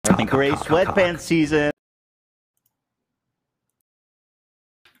I think gray sweatpants season.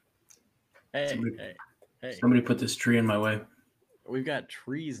 Hey. Somebody put this tree in my way. We've got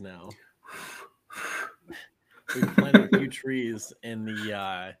trees now. We've planted a few trees in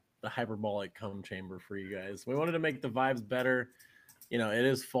the hyperbolic cum chamber for you guys. We wanted to make the vibes better. You know, it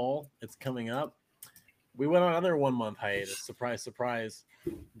is fall. It's coming up. We went on another 1 month hiatus. Surprise, surprise.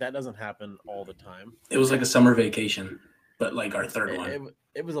 That doesn't happen all the time. It was like a summer vacation, but like our third one.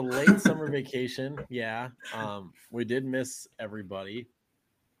 It was a late summer vacation. Yeah. We did miss everybody.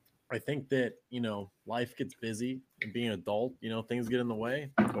 I think that, you know, life gets busy and being an adult, you know, things get in the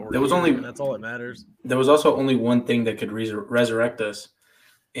way. And that's all that matters. There was also only one thing that could resurrect us.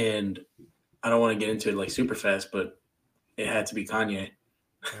 And I don't want to get into it like super fast, but it had to be Kanye.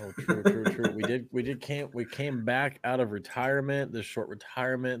 Oh, true. We came back out of retirement, this short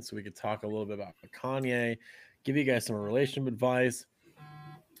retirement, so we could talk a little bit about Kanye, give you guys some relationship advice.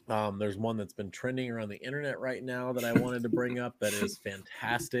 There's one that's been trending around the internet right now that I wanted to bring up that is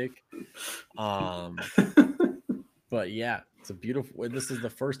fantastic. But yeah, it's a beautiful. This is the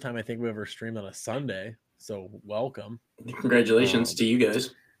first time I think we ever streamed on a Sunday, so welcome. Congratulations to you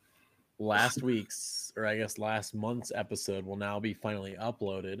guys. Last month's episode will now be finally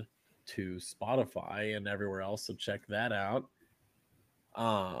uploaded to Spotify and everywhere else, so check that out.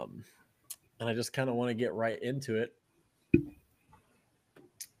 And I just kind of want to get right into it.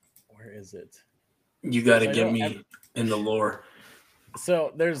 Where is it? You got to get me in the lore.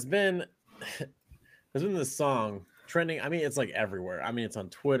 So there's been this song trending. I mean, it's like everywhere. I mean, it's on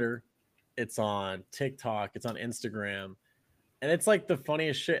Twitter, it's on TikTok, it's on Instagram. And it's like the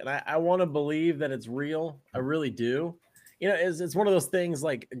funniest shit. And I want to believe that it's real. I really do. You know, it's one of those things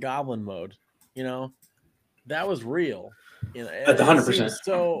like Goblin Mode. You know, that was real. You know, at 100%.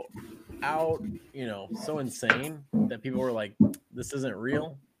 So out, you know, so insane that people were like, "This isn't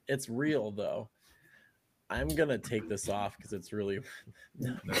real." It's real though. I'm gonna take this off because it's really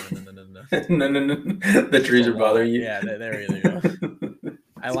no. The trees are bothering you. Yeah, there you go.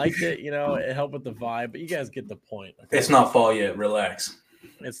 I liked it, you know, it helped with the vibe, but you guys get the point. Okay? It's not fall yet. Relax.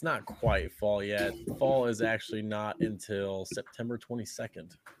 It's not quite fall yet. Fall is actually not until September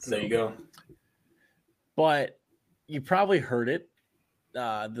 22nd. So, there you go. But you probably heard it.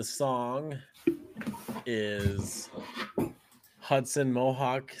 The song is Hudson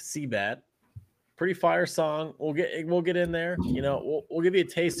Mohawk Seabat. Pretty fire song. We'll get in there. You know, we'll give you a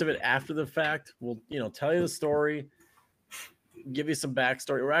taste of it after the fact. We'll, you know, tell you the story. Give you some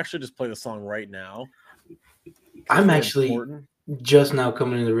backstory. We're actually just playing the song right now. I'm actually just now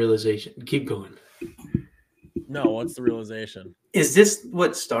coming to the realization. Keep going. No, what's the realization? Is this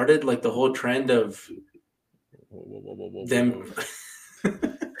what started like the whole trend of them?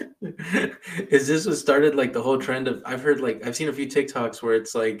 Is this what started like the whole trend of? I've seen a few TikToks where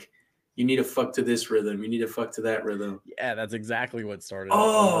it's like, you need to fuck to this rhythm, you need to fuck to that rhythm. Yeah, that's exactly what started.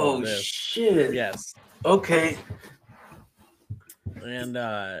 Oh shit! Yes. Okay. And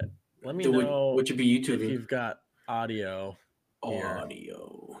let me know what you be YouTubing if you've got audio.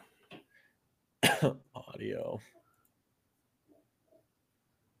 Audio. Audio.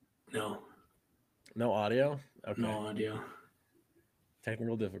 No audio? Okay. No audio.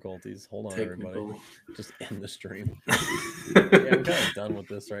 Technical difficulties. Hold on, everybody. Just end the stream. Yeah, I'm kind of done with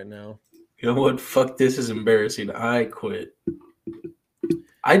this right now. You know what? Fuck this is embarrassing. I quit.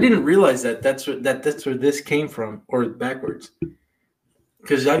 I didn't realize that's where this came from, or backwards.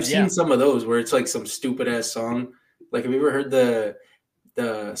 Because I've seen some of those where it's like some stupid ass song. Like, have you ever heard the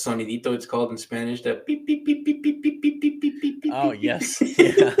sonidito? It's called in Spanish. That beep beep beep beep beep beep beep beep beep beep. Oh yes,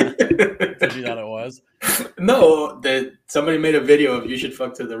 yeah. Did you know it was? No, that somebody made a video of you should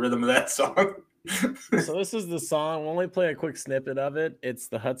fuck to the rhythm of that song. So this is the song. We'll only play a quick snippet of it. It's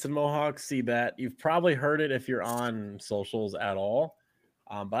the Hudson Mohawk Seabat. You've probably heard it if you're on socials at all.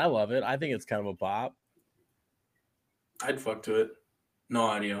 But I love it. I think it's kind of a bop. I'd fuck to it. No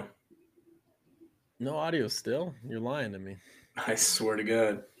audio. No audio still? You're lying to me. I swear to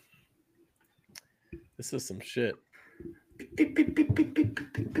God. This is some shit.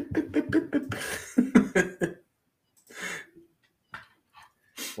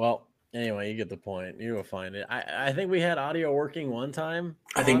 Well, anyway, you get the point. You will find it. I think we had audio working one time.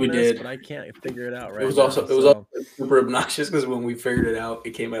 I think we did, but I can't figure it out right now. It was also super obnoxious because when we figured it out,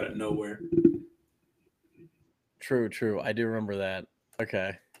 it came out of nowhere. True. I do remember that.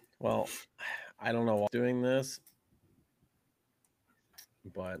 Okay. Well, I don't know why I'm doing this,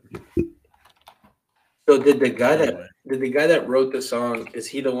 but so did the guy that wrote the song, is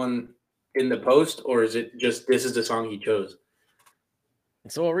he the one in the post, or is it just this is the song he chose?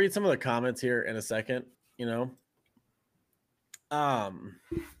 So we'll read some of the comments here in a second, you know.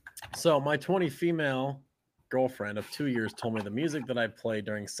 So my 20 female girlfriend of 2 years told me the music that I play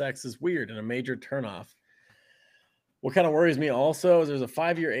during sex is weird and a major turnoff. What kind of worries me also is there's a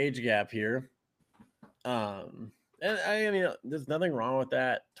 5-year age gap here. And I mean, there's nothing wrong with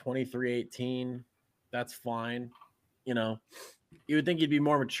that. 23, 18, that's fine. You know, you would think he'd be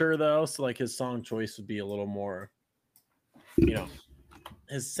more mature though, so like his song choice would be a little more, you know,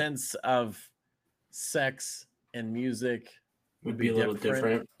 his sense of sex and music would be a little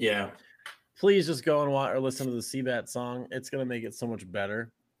different. Yeah. Please just go and watch or listen to the Seabat song. It's gonna make it so much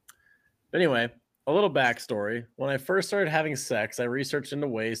better. But anyway, a little backstory. When I first started having sex, I researched into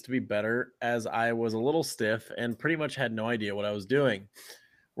ways to be better as I was a little stiff and pretty much had no idea what I was doing.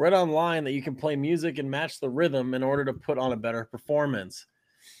 Read online that you can play music and match the rhythm in order to put on a better performance.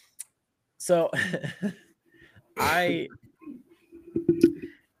 So I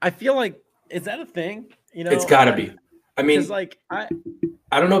feel like, is that a thing? You know, it's gotta be. I mean, like I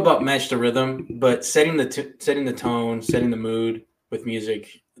don't know about match the rhythm, but setting the tone, setting the mood with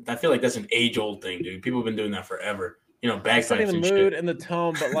music, I feel like that's an age-old thing, dude. People have been doing that forever. You know, bagpipes setting the and mood shit. and the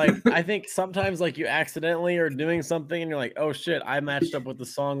tone, but like I think sometimes like you accidentally are doing something and you're like, oh shit, I matched up with the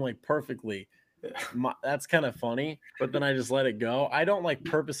song like perfectly. That's kind of funny, but then I just let it go. I don't like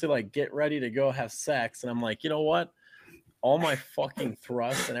purposely like get ready to go have sex, and I'm like, you know what? All my fucking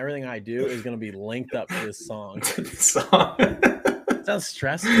thrusts and everything I do is gonna be linked up to this song. It sounds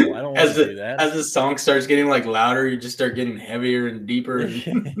stressful. I don't want to do that. As the song starts getting like louder, you just start getting heavier and deeper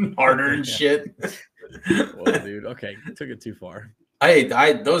and harder and shit. Well, dude, okay, took it too far.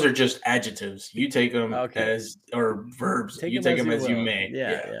 Those are just adjectives. You take them as or verbs. You take them as you may.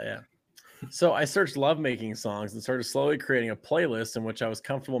 Yeah. So I searched lovemaking songs and started slowly creating a playlist in which I was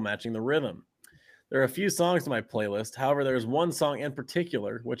comfortable matching the rhythm. There are a few songs in my playlist. However, there's one song in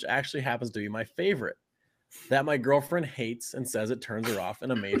particular which actually happens to be my favorite, that my girlfriend hates and says it turns her off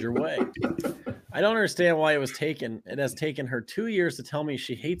in a major way. I don't understand why it has taken her 2 years to tell me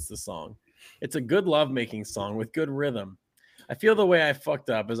she hates the song. It's a good lovemaking song with good rhythm. I feel the way I fucked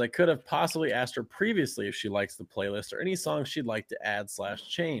up is I could have possibly asked her previously if she likes the playlist or any songs she'd like to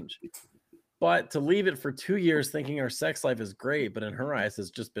add/change. But to leave it for 2 years thinking our sex life is great, but in her eyes has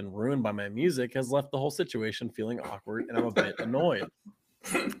just been ruined by my music, has left the whole situation feeling awkward, and I'm a bit annoyed.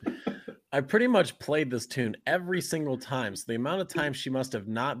 I pretty much played this tune every single time, so the amount of time she must have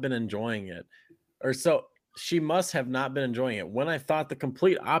not been enjoying it, she must have not been enjoying it, when I thought the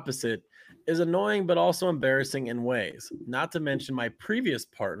complete opposite is annoying but also embarrassing in ways. Not to mention my previous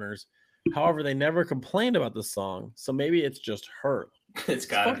partners, however, they never complained about the song, so maybe it's just her. It's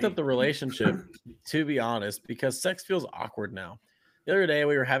fucked up the relationship, to be honest, because sex feels awkward now. The other day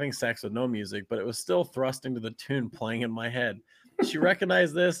we were having sex with no music, but it was still thrusting to the tune playing in my head. She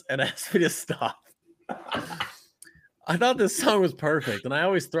recognized this and asked me to stop. I thought this song was perfect, and I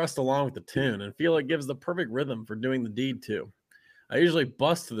always thrust along with the tune and feel it gives the perfect rhythm for doing the deed too. I usually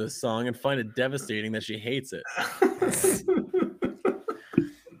bust to this song and find it devastating that she hates it.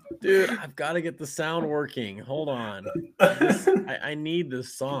 Dude, I've got to get the sound working. Hold on. I need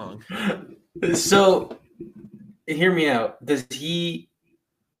this song. So, hear me out. Does he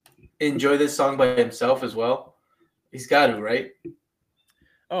enjoy this song by himself as well? He's got to, right?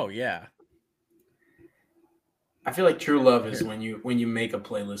 Oh, yeah. I feel like true love is when you make a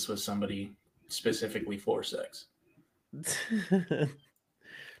playlist with somebody specifically for sex.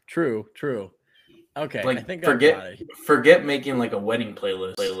 True. Okay, like, I think forget making like a wedding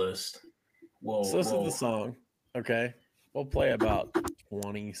playlist. Whoa. So this is the song. Okay, we'll play about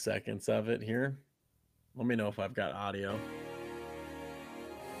 20 seconds of it here. Let me know if I've got audio.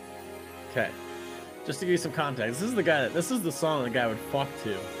 Okay, just to give you some context, this is the song the guy would fuck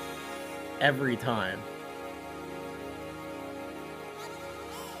to every time.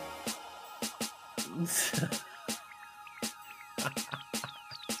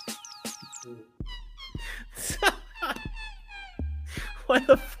 What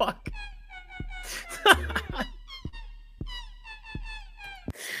the fuck?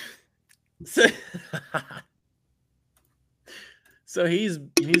 So he's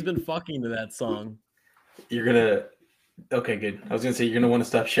been fucking to that song. You're gonna okay, good. I was gonna say you're gonna want to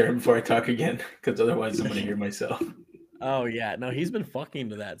stop sharing before I talk again, because otherwise I'm gonna hear myself. Oh yeah, no, he's been fucking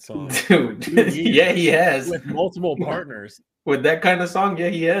to that song, dude. Yeah, he has with multiple partners. With that kind of song, yeah,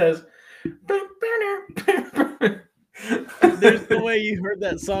 he has. There's no way you heard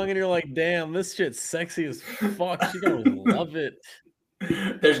that song and you're like, damn, this shit's sexy as fuck. She's gonna love it.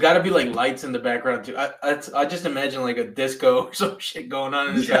 There's got to be like lights in the background too. I just imagine like a disco or some shit going on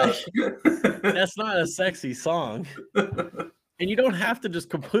in his house. That's not a sexy song. And you don't have to just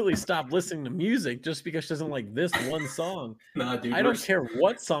completely stop listening to music just because she doesn't like this one song. Nah, dude. I don't care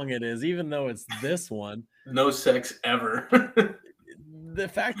what song it is, even though it's this one. No sex ever. The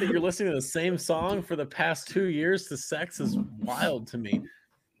fact that you're listening to the same song for the past 2 years to sex is wild to me.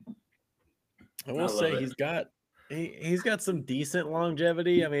 I will say he's got some decent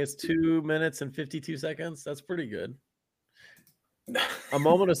longevity. I mean, it's 2 minutes and 52 seconds. That's pretty good. A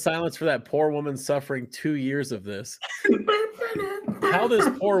moment of silence for that poor woman suffering 2 years of this. How this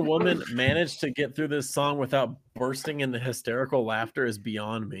poor woman managed to get through this song without bursting into hysterical laughter is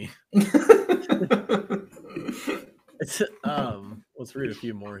beyond me. It's let's read a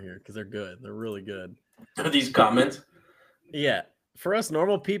few more here because they're good. They're really good. Are these comments? Yeah. For us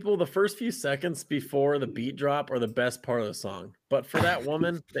normal people, the first few seconds before the beat drop are the best part of the song. But for that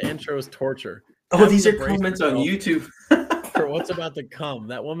woman, the intro is torture. Oh, these are comments on YouTube. For what's about to come.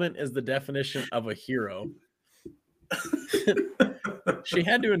 That woman is the definition of a hero. She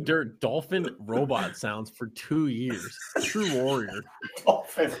had to endure dolphin robot sounds for 2 years. True warrior.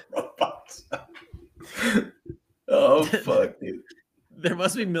 Dolphin robot sounds. Oh, fuck, dude. There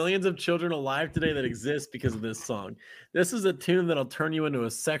must be millions of children alive today that exist because of this song. This is a tune that'll turn you into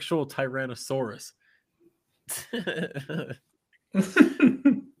a sexual tyrannosaurus.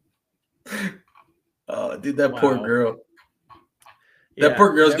 Oh, dude, that poor girl. Yeah, that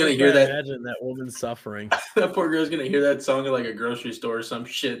poor girl's gonna hear that. Imagine that woman suffering. That poor girl's gonna hear that song at like a grocery store or some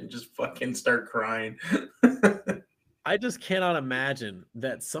shit and just fucking start crying. I just cannot imagine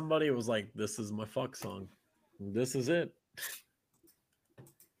that somebody was like, "This is my fuck song. This is it."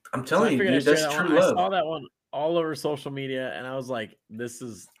 I'm telling you, dude, that's true love. I saw that one all over social media, and I was like,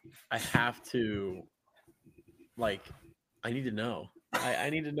 I have to, like, I need to know. I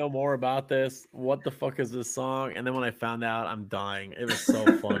need to know more about this. What the fuck is this song? And then when I found out, I'm dying. It was so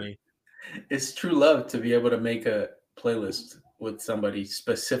funny. It's true love to be able to make a playlist with somebody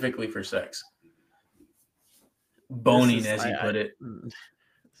specifically for sex. Boning, as you put it. This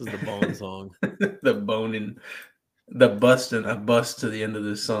is the bone song. The boning. The busting. I bust to the end of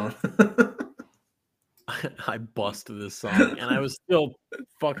this song. I busted this song, and I was still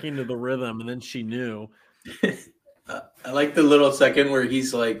fucking to the rhythm, and then she knew. I like the little second where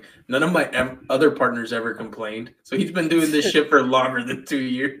he's like, none of my other partners ever complained. So he's been doing this shit for longer than 2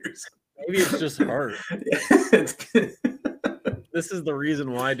 years. Maybe it's just her. This is the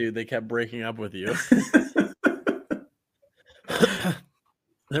reason why, dude, they kept breaking up with you.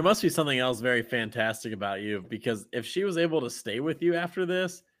 There must be something else very fantastic about you, because if she was able to stay with you after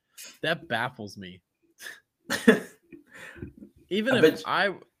this, that baffles me. Even if I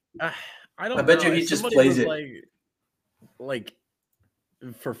don't know. I bet you he just plays it like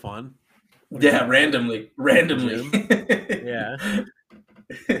for fun. Yeah, randomly. Yeah.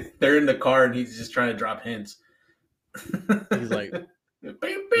 They're in the car and he's just trying to drop hints. He's like,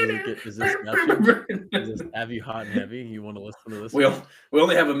 is this heavy, hot and heavy? You want to listen to this? We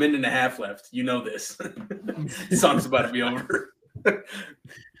only have a minute and a half left. You know this. The song's about to be over.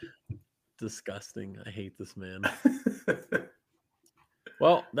 Disgusting. I hate this man.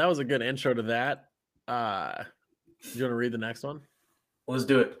 Well, that was a good intro to that. Do you want to read the next one? Let's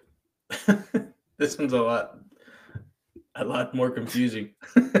do it. This one's a lot more confusing,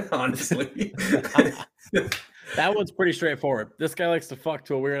 honestly. That one's pretty straightforward. This guy likes to fuck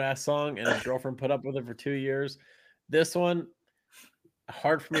to a weird ass song, and his girlfriend put up with it for 2 years. This one,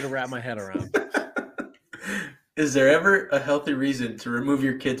 hard for me to wrap my head around. Is there ever a healthy reason to remove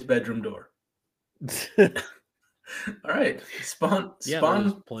your kid's bedroom door? All right.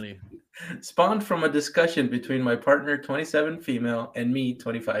 Plenty. Spawned from a discussion between my partner, 27 female, and me,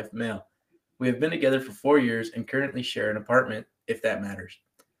 25 male. We have been together for 4 years and currently share an apartment, if that matters.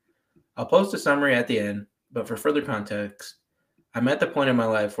 I'll post a summary at the end, but for further context, I'm at the point in my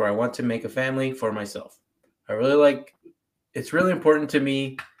life where I want to make a family for myself. It's really important to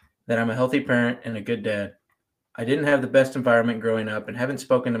me that I'm a healthy parent and a good dad. I didn't have the best environment growing up and haven't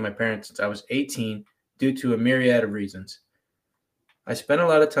spoken to my parents since I was 18 due to a myriad of reasons. I spent a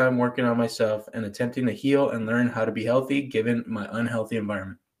lot of time working on myself and attempting to heal and learn how to be healthy given my unhealthy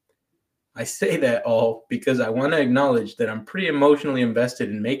environment. I say that all because I want to acknowledge that I'm pretty emotionally invested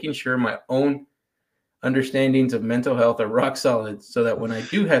in making sure my own understandings of mental health are rock solid so that when I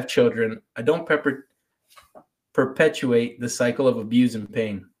do have children, I don't perpetuate the cycle of abuse and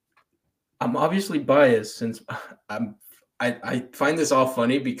pain. I'm obviously biased since I find this all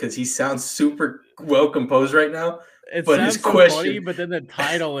funny because he sounds super well composed right now. It but sounds his question, funny, but then the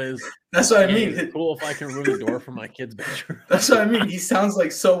title is that's what I mean. It's cool if I can remove the door from my kid's bedroom. That's what I mean. He sounds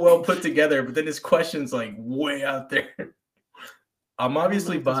like so well put together, but then his question's like way out there. I'm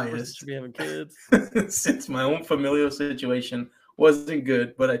obviously This person biased should be having kids. since my own familial situation wasn't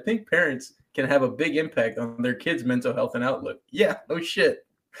good, but I think parents can have a big impact on their kids' mental health and outlook. Yeah, no shit.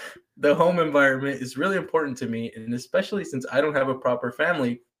 The home environment is really important to me, and especially since I don't have a proper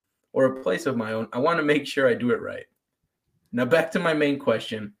family or a place of my own, I want to make sure I do it right. Now, back to my main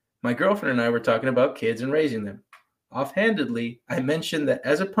question. My girlfriend and I were talking about kids and raising them. Offhandedly, I mentioned that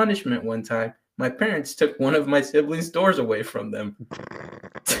as a punishment one time, my parents took one of my siblings' doors away from them.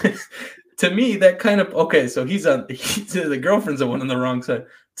 To me, that kind of okay. So the girlfriend's the one on the wrong side.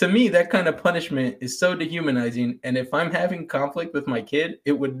 To me, that kind of punishment is so dehumanizing. And if I'm having conflict with my kid,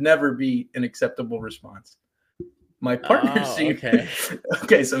 it would never be an acceptable response. My partner okay.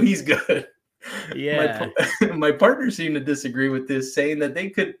 Okay, so he's good. Yeah. My partner seemed to disagree with this, saying that they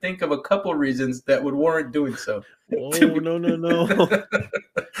could think of a couple reasons that would warrant doing so. Oh, no.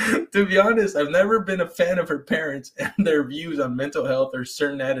 To be honest, I've never been a fan of her parents and their views on mental health or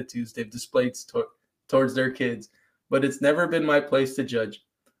certain attitudes they've displayed towards their kids, but it's never been my place to judge.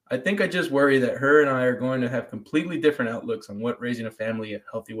 I think I just worry that her and I are going to have completely different outlooks on what raising a family a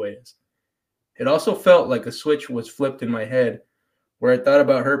healthy way is. It also felt like a switch was flipped in my head where I thought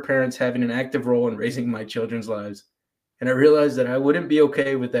about her parents having an active role in raising my children's lives. And I realized that I wouldn't be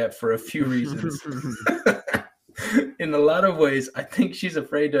okay with that for a few reasons. In a lot of ways, I think she's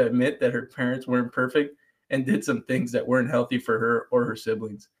afraid to admit that her parents weren't perfect and did some things that weren't healthy for her or her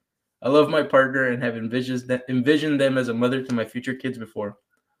siblings. I love my partner and have envisioned them as a mother to my future kids before.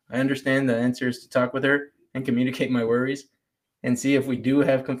 I understand the answer is to talk with her and communicate my worries and see if we do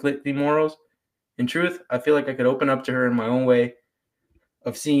have conflicting morals. In truth, I feel like I could open up to her in my own way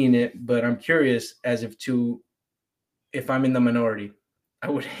of seeing it, but I'm curious as if I'm in the minority. I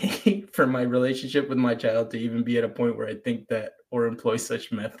would hate for my relationship with my child to even be at a point where I think that or employ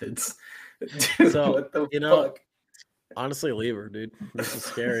such methods. Dude, So, what the fuck? Honestly, leave her, dude. This is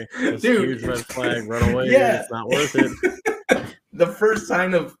scary. This Dude. huge red flag. Run away. Yeah. Dude. It's not worth it. The first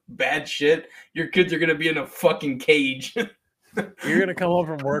sign of bad shit, your kids are going to be in a fucking cage. You're going to come home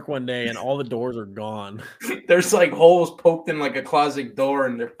from work one day and all the doors are gone. There's like holes poked in like a closet door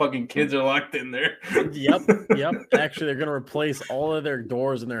and their fucking kids are locked in there. Yep. Actually, they're going to replace all of their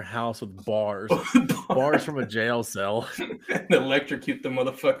doors in their house with bars. Bars from a jail cell. And electrocute the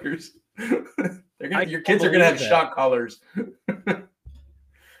motherfuckers. Your kids are going to have shock collars.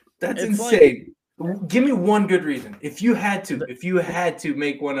 That's insane. Like, give me one good reason. If you had to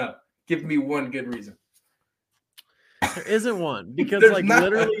make one up, give me one good reason. There isn't one because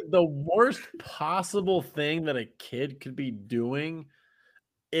literally the worst possible thing that a kid could be doing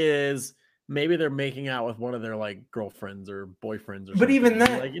is maybe they're making out with one of their like girlfriends or boyfriends or something. But even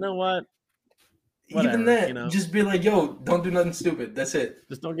that, like, you know what? Whatever, even that, just be like, yo, don't do nothing stupid. That's it.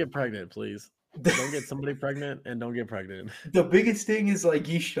 Just don't get pregnant, please. Don't get somebody pregnant and don't get pregnant. The biggest thing is like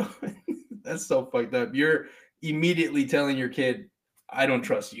that's so fucked up. You're immediately telling your kid, I don't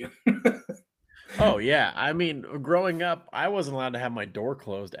trust you. Oh, yeah. I mean, growing up, I wasn't allowed to have my door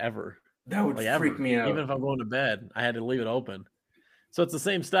closed ever. That would freak me out. Even if I'm going to bed, I had to leave it open. So it's the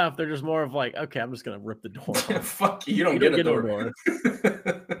same stuff. They're just more of like, okay, I'm just going to rip the door off. Fuck you. You don't get a door.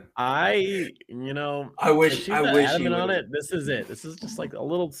 I wish adamant on it. This is it. This is just like a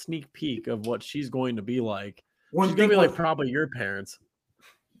little sneak peek of what she's going to be like. She's going to be like probably your parents.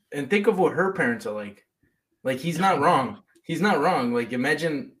 And think of what her parents are like. Like, he's not wrong. He's not wrong. Like,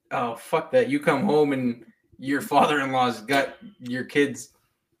 imagine, oh, fuck that. You come home and your father-in-law's got your kids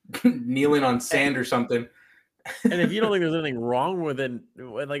kneeling on sand or something. And if you don't think there's anything wrong with it,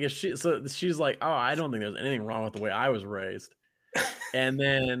 like if she's like, oh, I don't think there's anything wrong with the way I was raised. And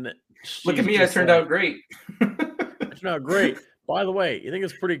then look at me, I turned out great. I turned out great. By the way, you think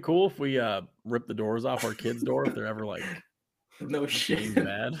it's pretty cool if we rip the doors off our kids' door if they're ever like no shit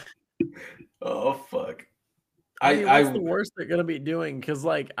bad? Oh fuck. What's the worst they're gonna be doing? Because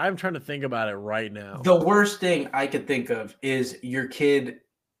like I'm trying to think about it right now. The worst thing I could think of is your kid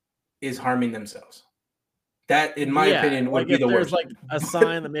is harming themselves. That, in my opinion, would be the worst. There's like a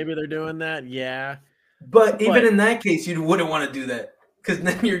sign that maybe they're doing that, yeah. But even in that case, you wouldn't want to do that because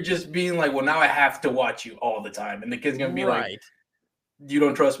then you're just being like, well, now I have to watch you all the time, and the kid's gonna be like, you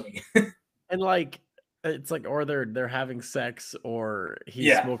don't trust me. And like, it's like, or they're having sex, or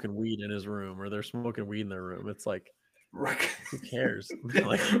he's smoking weed in his room, or they're smoking weed in their room. It's like, who cares?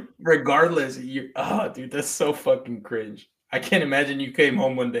 Like, regardless, dude, that's so fucking cringe. I can't imagine you came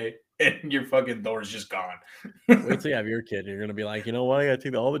home one day and your fucking door's just gone. Wait till you have your kid. You're gonna be like, you know what? I gotta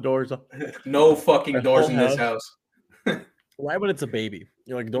take all the doors off. No fucking doors in this house. Why when it's a baby?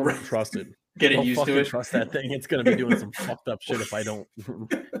 You're like, don't trust it. Getting used to it. Trust that thing. It's gonna be doing some fucked up shit if I don't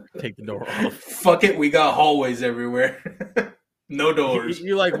take the door off. Fuck it. We got hallways everywhere. No doors.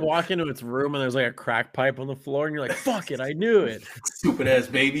 You like walk into its room and there's like a crack pipe on the floor, and you're like, "Fuck it, I knew it." Stupid ass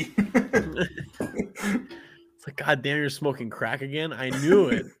baby. It's like, God damn, you're smoking crack again. I knew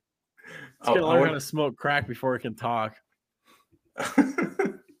it. It's gonna learn how to smoke crack before it can talk.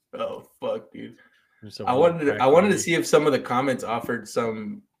 Oh fuck, dude. So I wanted to see if some of the comments offered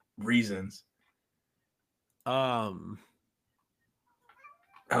some reasons.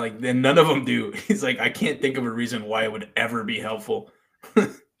 Like, then none of them do. He's like, I can't think of a reason why it would ever be helpful. I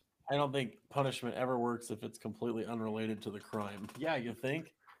don't think punishment ever works if it's completely unrelated to the crime. Yeah, you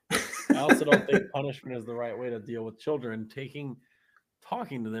think? I also don't think punishment is the right way to deal with children.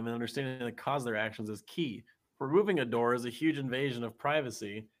 Talking to them and understanding the cause of their actions is key. Removing a door is a huge invasion of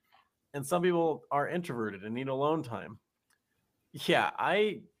privacy, and some people are introverted and need alone time. Yeah,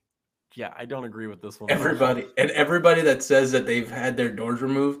 I don't agree with this one. Everybody that says that they've had their doors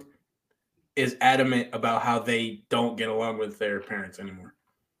removed is adamant about how they don't get along with their parents anymore.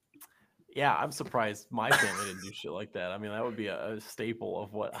 Yeah, I'm surprised my family didn't do shit like that. I mean, that would be a staple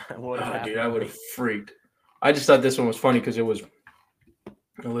of what happened. Dude, I would have freaked. I just thought this one was funny because it was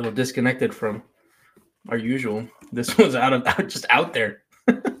a little disconnected from our usual. This one's just out there.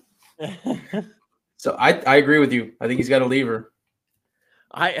 So I agree with you. I think he's got to leave her.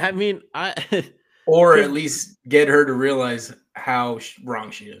 I mean, or at least get her to realize how wrong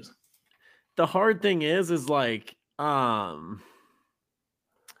she is. The hard thing is like,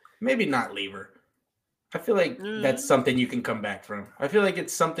 maybe not leave her. I feel like that's something you can come back from. I feel like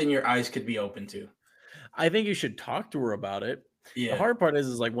it's something your eyes could be open to. I think you should talk to her about it. Yeah. The hard part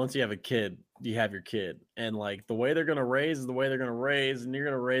is like once you have a kid, you have your kid, and like the way they're gonna raise is the way they're gonna raise, and you're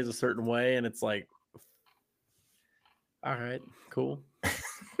gonna raise a certain way, and it's like, all right, cool.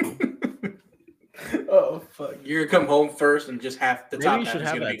 Oh fuck! You're gonna come home first and just have the top. Maybe you should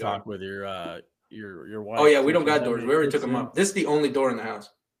have that talk with your wife. Oh yeah, we don't got doors. We already took them up. This is the only door in the house.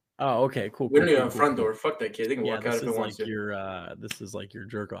 Oh, okay, cool. We don't even have a front door. Fuck that kid. They can walk out if they want to. This is like your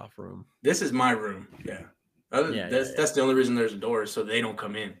jerk off room. This is my room. Yeah. That's the only reason there's a door, so they don't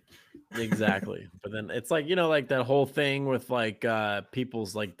come in. Exactly. But then it's like, like that whole thing with like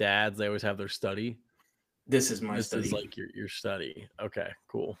people's like dads, they always have their study. This is my study. This is like your study. Okay,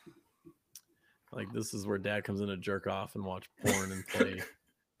 cool. Like this is where dad comes in to jerk off and watch porn and play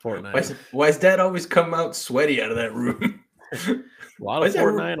Fortnite. Why does dad always come out sweaty out of that room? A lot of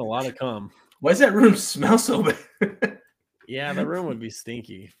Fortnite, a lot of cum. Why does that room smell so bad? Yeah, that room would be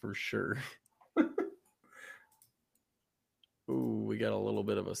stinky for sure. Ooh, we got a little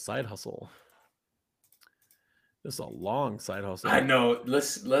bit of a side hustle. This is a long side hustle. I know.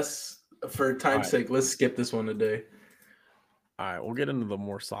 Let's for time's sake, let's skip this one today. All right, we'll get into the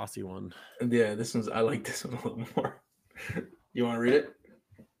more saucy one. Yeah, I like this one a little more. You want to read it?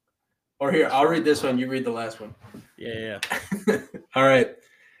 Or here, I'll read this one. You read the last one. Yeah. All right.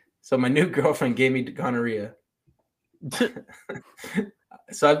 So my new girlfriend gave me gonorrhea.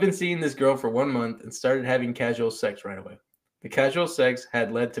 So I've been seeing this girl for 1 month and started having casual sex right away. The casual sex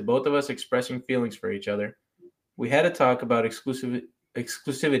had led to both of us expressing feelings for each other. We had a talk about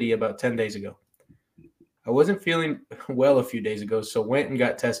exclusivity about 10 days ago. I wasn't feeling well a few days ago, so went and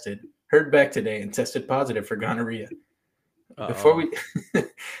got tested. Heard back today and tested positive for gonorrhea.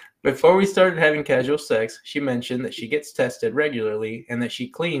 Before we started having casual sex, she mentioned that she gets tested regularly and that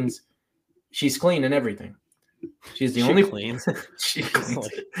she's clean and everything. She's the only cleans. She cleans.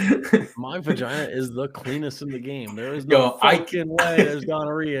 My vagina is the cleanest in the game. There is no fucking way there's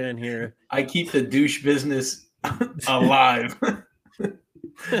gonorrhea in here. I keep the douche business alive.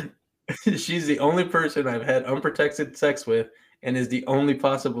 She's the only person I've had unprotected sex with and is the only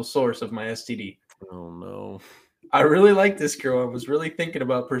possible source of my STD. Oh no. I really like this girl and was really thinking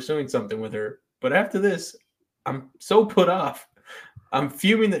about pursuing something with her. But after this, I'm so put off. I'm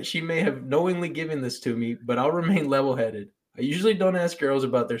fuming that she may have knowingly given this to me, but I'll remain level-headed. I usually don't ask girls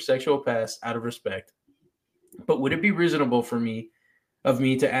about their sexual past out of respect. But would it be reasonable of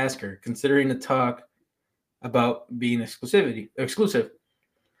me to ask her, considering the talk about being exclusive?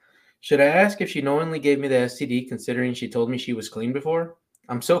 Should I ask if she knowingly gave me the STD, considering she told me she was clean before?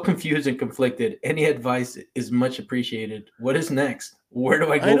 I'm so confused and conflicted. Any advice is much appreciated. What is next? Where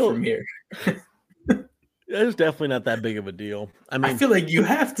do I go from here? It's definitely not that big of a deal. I mean, I feel like you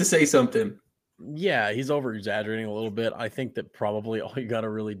have to say something. Yeah, he's over exaggerating a little bit. I think that probably all you got to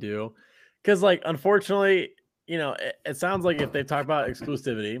really do, because like, unfortunately, it sounds like if they talk about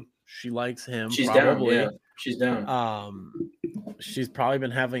exclusivity, she likes him. She's probably. down. Yeah, she's down. She's probably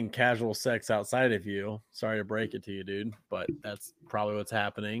been having casual sex outside of you. Sorry to break it to you, dude, but that's probably what's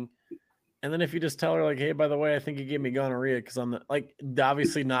happening. And then if you just tell her like, hey, by the way, I think you gave me gonorrhea because I'm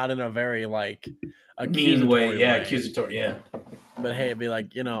obviously not in a very like mean way. Yeah, accusatory. Yeah. But hey, it'd be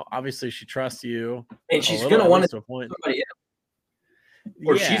like, obviously she trusts you. And she's gonna want to somebody else.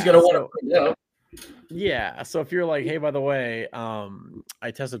 Or she's gonna want to find out. Yeah. So if you're like, hey, by the way,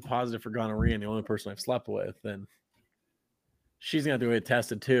 I tested positive for gonorrhea and the only person I've slept with, then she's gonna have to get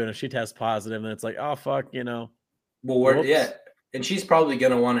tested too. And if she tests positive, then it's like, oh fuck, Well, and she's probably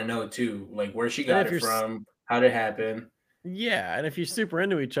gonna want to know too, like where she got it from, how did it happen. Yeah, and if you're super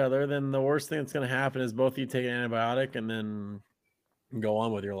into each other, then the worst thing that's gonna happen is both of you take an antibiotic and then go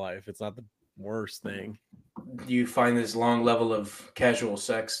on with your life. It's not the worst thing. You find this long level of casual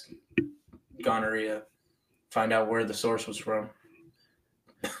sex, gonorrhea, find out where the source was from.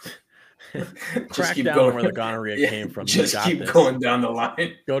 Crack down on where the gonorrhea came from. Just keep going down the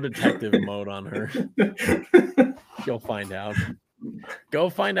line. Go detective mode on her. You'll find out. Go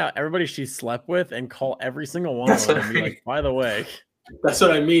find out everybody she slept with and call every single one of them and be like, by the way. That's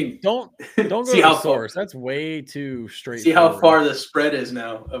what I mean. Don't go to the source. That's way too straight. See how far the spread is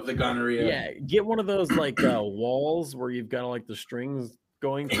now of the gonorrhea. Yeah, get one of those like walls where you've got like the strings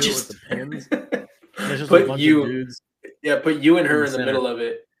going through with the pins. There's just a bunch of dudes. Yeah, put you and her in the middle of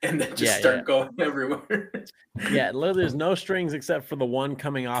it, and then just start going everywhere. Yeah, literally, there's no strings except for the one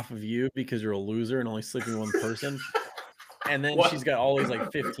coming off of you because you're a loser and only sleeping with one person. And then she's got all these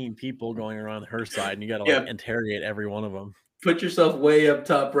like 15 people going around her side, and you got to like interrogate every one of them. Put yourself way up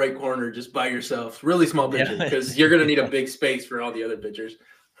top right corner, just by yourself. Really small picture, because you're gonna need a big space for all the other pictures.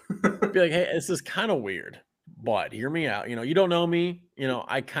 Be like, hey, this is kind of weird, but hear me out. You don't know me.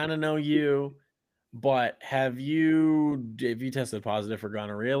 I kind of know you. But have you tested positive for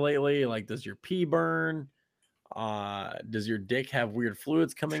gonorrhea lately? Like, does your pee burn? Does your dick have weird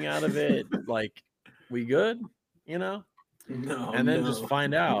fluids coming out of it? Like, we good? No. And then just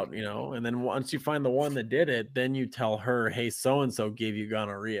find out, and then once you find the one that did it, then you tell her, hey, so-and-so gave you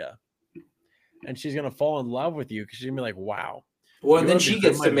gonorrhea. And she's going to fall in love with you because she's going to be like, wow. Well, and then she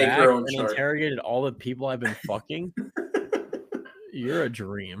gets to make her own chart. Interrogated all the people I've been fucking. You're a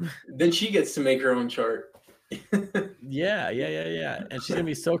dream. Then she gets to make her own chart. Yeah. And she's going to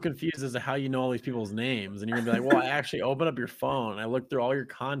be so confused as to how you know all these people's names. And you're going to be like, well, I actually opened up your phone. I looked through all your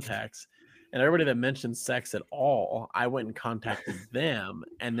contacts. And everybody that mentioned sex at all, I went and contacted them.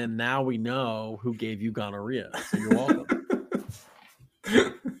 And then now we know who gave you gonorrhea. So you're welcome.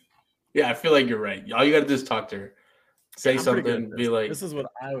 Yeah, I feel like you're right. All you got to do is talk to her. Say something. Be like, this is what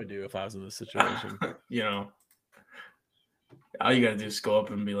I would do if I was in this situation. All you got to do is go up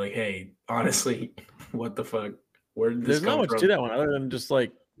and be like, hey, honestly, what the fuck? Where did this come from? There's not much to that one other than just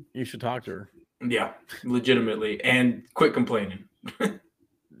like, you should talk to her. Yeah, legitimately. And quit complaining.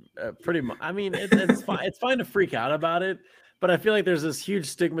 Pretty much. I mean, it's fine. It's fine to freak out about it, but I feel like there's this huge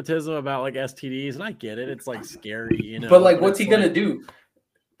stigmatism about like STDs, and I get it. It's like scary, But like, what's he gonna do?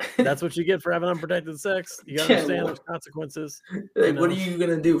 That's what you get for having unprotected sex. You gotta understand there's consequences. Like, what are you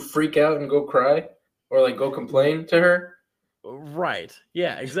gonna do? Freak out and go cry, or like go complain to her? Right.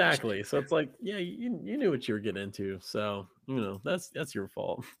 Yeah. Exactly. So it's like, yeah, you knew what you were getting into, so that's your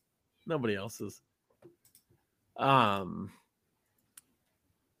fault. Nobody else's.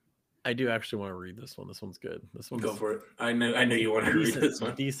 I do actually want to read this one. This one's good. This one's go for it. I know you want to read this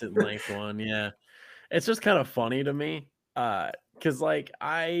one. Decent length one. Yeah. It's just kind of funny to me. Because like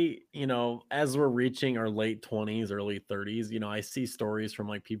as we're reaching our late 20s, early 30s, I see stories from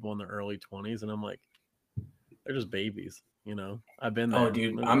like people in their early 20s, and I'm like, they're just babies. I've been there. Oh,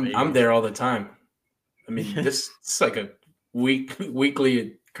 dude, I'm there all the time. I mean, this is like a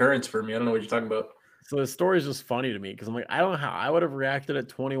weekly occurrence for me. I don't know what you're talking about. So the story is just funny to me because I'm like, I don't know how I would have reacted at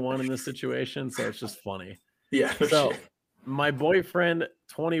 21 in this situation. So it's just funny. Yeah. So my boyfriend,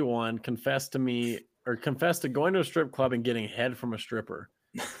 21, confessed to going to a strip club and getting head from a stripper,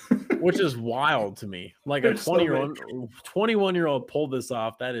 which is wild to me. Like a 21-year-old pulled this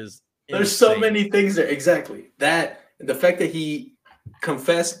off. That is insane. There's so many things there. Exactly. That, the fact that he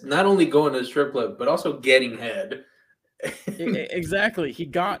confessed not only going to a strip club, but also getting head. Exactly. He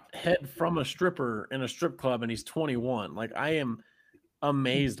got head from a stripper in a strip club and he's 21. Like, I am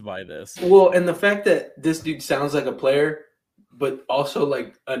amazed by this. Well, and the fact that this dude sounds like a player, but also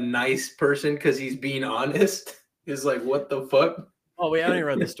like a nice person because he's being honest is like, what the fuck? Oh, we haven't even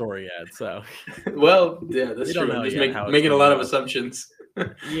read the story yet, so. Well, yeah, that's true. I'm just making a lot of assumptions.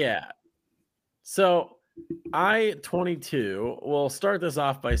 Yeah. So I, 22, will start this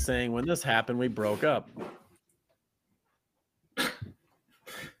off by saying when this happened, we broke up.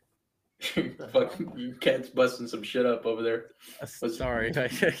 Fucking you cat's busting some shit up over there. Sorry.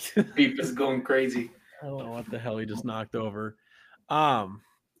 Beef is going crazy. I don't know what the hell he just knocked over.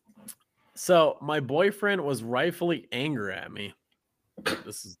 So my boyfriend was rightfully angry at me.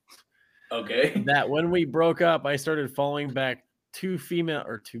 This is okay. That when we broke up, I started following back two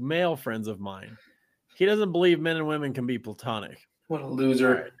male friends of mine. He doesn't believe men and women can be platonic. What a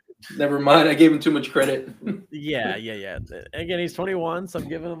loser. Right. Never mind. I gave him too much credit. Yeah. Again, he's 21, so I'm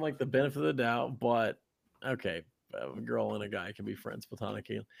giving him like the benefit of the doubt, but okay. A girl and a guy can be friends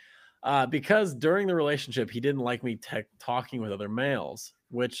platonically. Because during the relationship, he didn't like me talking with other males,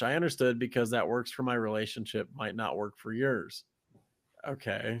 which I understood because that works for my relationship, might not work for yours.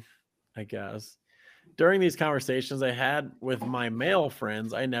 Okay, I guess. During these conversations I had with my male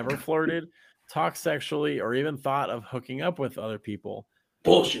friends, I never flirted, talked sexually, or even thought of hooking up with other people.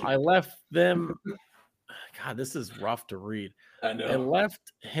 Bullshit. I left them. God, this is rough to read. I know.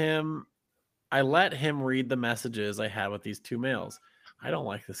 I let him read the messages I had with these two males. I don't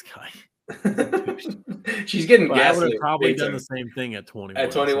like this guy. She's getting gaslit. I would have probably done the same thing at 21.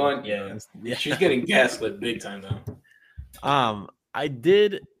 At 21, yeah. She's getting gaslit big time though. I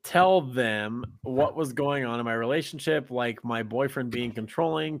did tell them what was going on in my relationship, like my boyfriend being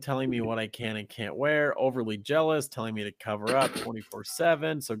controlling, telling me what I can and can't wear, overly jealous, telling me to cover up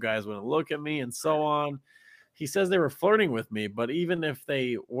 24/7 so guys wouldn't look at me, and so on. He says they were flirting with me, but even if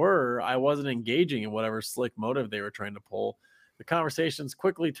they were, I wasn't engaging in whatever slick motive they were trying to pull. The conversations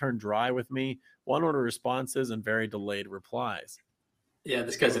quickly turned dry with me, one-order responses, and very delayed replies. Yeah,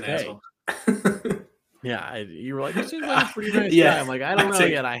 this guy's an asshole. Yeah, you were like, this seems like a pretty nice guy. I'm like, I don't know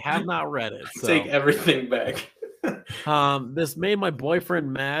yet. I have not read it. So. Take everything back. This made my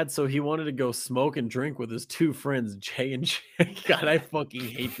boyfriend mad, so he wanted to go smoke and drink with his two friends, J and J. God, I fucking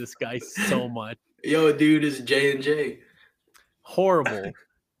hate this guy so much. Yo, dude, is J and J. Horrible.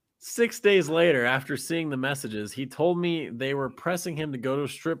 6 days later, after seeing the messages, he told me they were pressing him to go to a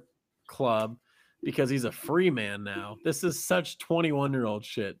strip club because he's a free man now. This is such 21-year-old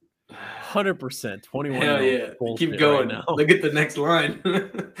shit. 100% 21. Hell yeah. Keep going. Right now. Look at the next line.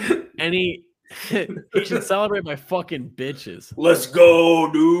 And he should celebrate my fucking bitches. Let's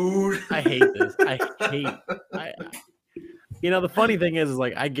go, dude. I hate this. You know, the funny thing is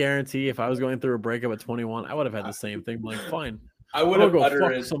like, I guarantee if I was going through a breakup at 21, I would have had the same thing. I'm like, fine. I would have go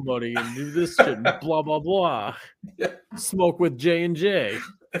fuck somebody and do this shit and blah, blah, blah. Yeah. Smoke with J and J.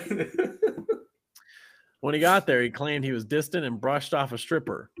 When he got there, he claimed he was distant and brushed off a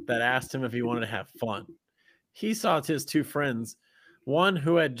stripper that asked him if he wanted to have fun. He saw his two friends, one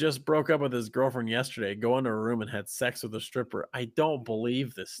who had just broke up with his girlfriend yesterday, go into a room and had sex with a stripper. I don't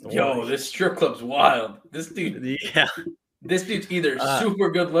believe this story. Yo, this strip club's wild. This dude, this dude's either super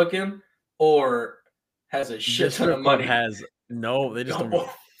good looking or has a shit ton of money. They just don't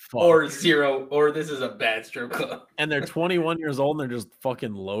or zero, or this is a bad strip club. And they're 21 years old and they're just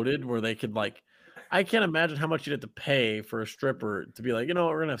fucking loaded where they could like, I can't imagine how much you'd have to pay for a stripper to be like, you know,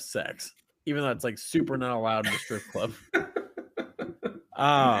 we're gonna have sex, even though it's like super not allowed in the strip club.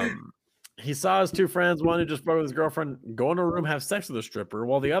 He saw his two friends, one who just broke with his girlfriend, go into a room, have sex with a stripper,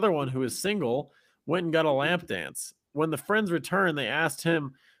 while the other one, who is single, went and got a lap dance. When the friends returned, they asked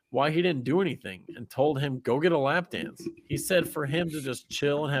him why he didn't do anything and told him, go get a lap dance. He said for him to just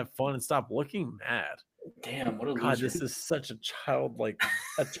chill and have fun and stop looking mad. Damn, what a God, loser. this is such a child, like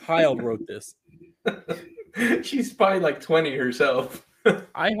a child wrote this. She's probably like 20 herself.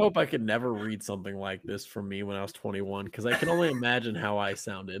 I hope I could never read something like this from me when I was 21, because I can only imagine how I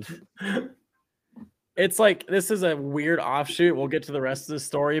sounded. It's like, this is a weird offshoot. We'll get to the rest of the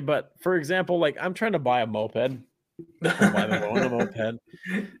story. But for example, like I'm trying to buy a moped. A moped.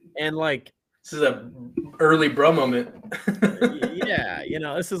 And like, this is a early bro moment. Yeah, you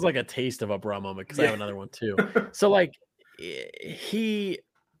know, this is like a taste of a bro moment because I have another one too. So like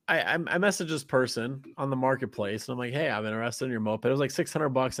I messaged this person on the marketplace and I'm like, hey, I'm interested in your moped. It was like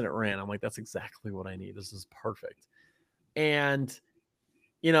 $600 and it ran. I'm like, that's exactly what I need. This is perfect. And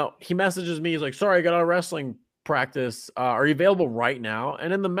you know, he messages me. He's like, sorry, I got out of wrestling practice. Are you available right now?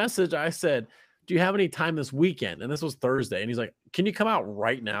 And in the message, I said, do you have any time this weekend? And this was Thursday. And he's like, can you come out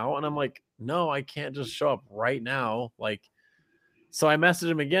right now? And I'm like, no, I can't just show up right now. Like, so I messaged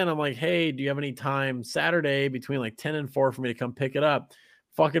him again. I'm like, hey, do you have any time Saturday between like 10 and 4 for me to come pick it up?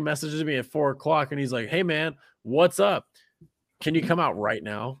 Fucking messages me at 4 o'clock. And he's like, hey man, what's up? Can you come out right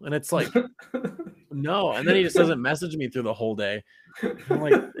now? And it's like, no. And then he just doesn't message me through the whole day. I'm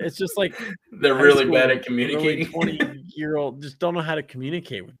like, it's just like they're really bad at communicating. 20-year-old just don't know how to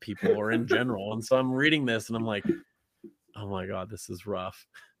communicate with people or in general. And so I'm reading this and I'm like, oh my God, this is rough.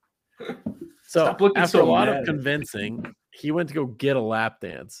 So after a lot of convincing, he went to go get a lap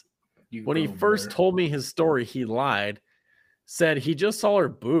dance. When he first told me his story, he lied, said he just saw her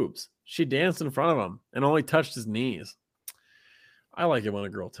boobs. She danced in front of him and only touched his knees. I like it when a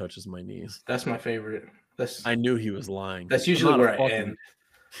girl touches my knees. That's my favorite. I knew he was lying. That's usually where I end.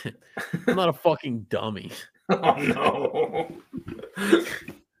 I'm not a fucking dummy. Oh no.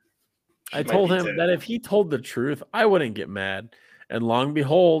 I told him that if he told the truth, I wouldn't get mad. And long and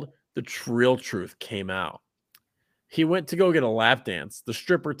behold, the real truth came out. He went to go get a lap dance. The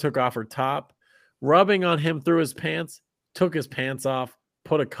stripper took off her top, rubbing on him through his pants, took his pants off,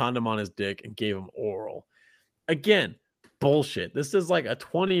 put a condom on his dick, and gave him oral. Again, bullshit. This is like a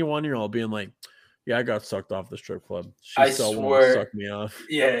 21-year-old being like, yeah, I got sucked off the strip club. She so willing to suck me off.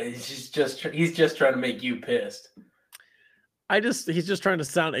 Yeah, he's just trying to make you pissed. He's just trying to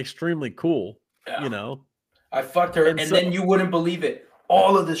sound extremely cool, Yeah. you know. I fucked her, and then you wouldn't believe it.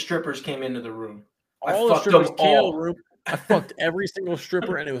 All of the strippers came into the room. I fucked them all. I fucked every single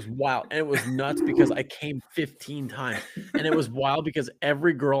stripper, and it was wild. And it was nuts because I came 15 times. And it was wild because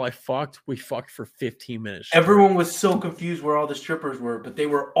every girl I fucked, we fucked for 15 minutes straight. Everyone was so confused where all the strippers were, but they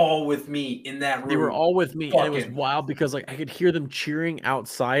were all with me in that room. They were all with me, and it was wild because like I could hear them cheering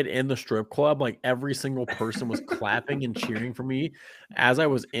outside in the strip club. Like every single person was clapping and cheering for me as I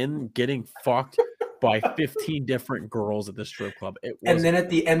was in getting fucked by 15 different girls at the strip club. It was and then at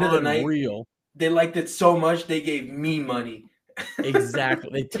the end of the night, unreal. They liked it so much they gave me money. Exactly.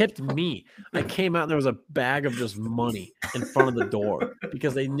 They tipped me. I came out and there was a bag of just money in front of the door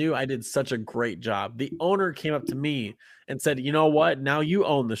because they knew I did such a great job. The owner came up to me and said, "You know what? Now you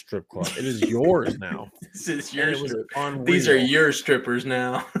own the strip club. It is yours now." This is your strip. Unreal. These are your strippers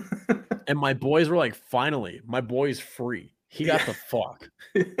now. And my boys were like, "Finally, my boy's free. He got the fuck."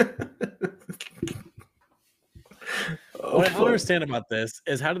 What I don't understand about this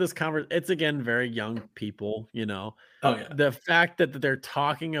is how did this it's again very young people, you know. Oh yeah. The fact that they're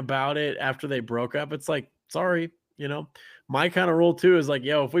talking about it after they broke up, it's like, sorry, you know. My kind of rule too is like,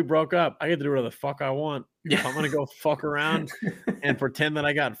 yo, if we broke up, I get to do whatever the fuck I want. Yeah. If I'm gonna go fuck around and pretend that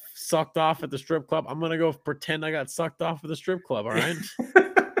I got sucked off at the strip club, I'm gonna go pretend I got sucked off at the strip club. All right.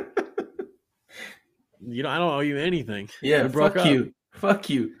 You know, I don't owe you anything. Yeah, fuck you. Fuck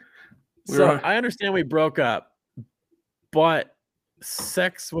you. I understand we broke up. But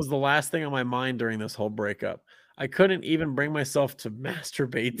sex was the last thing on my mind during this whole breakup. I couldn't even bring myself to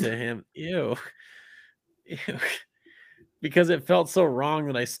masturbate to him. Ew. Ew. Because it felt so wrong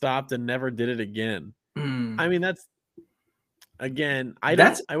that I stopped and never did it again. I mean, that's again, I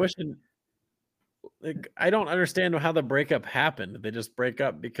don't understand how the breakup happened. Did they just break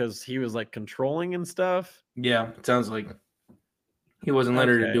up because he was like controlling and stuff? Yeah, it sounds like he wasn't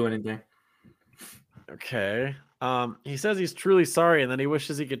letting her to do anything. Okay. He says he's truly sorry and that he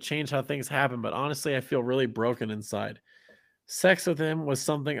wishes he could change how things happen, but honestly, I feel really broken inside. Sex with him was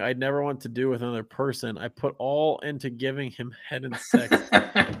something I'd never want to do with another person. I put all into giving him head and sex.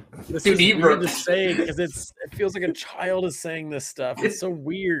 This is weird to say because it feels like a child is saying this stuff. It's so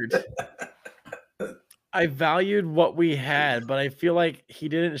weird. I valued what we had, but I feel like he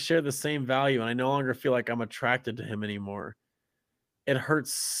didn't share the same value, and I no longer feel like I'm attracted to him anymore. It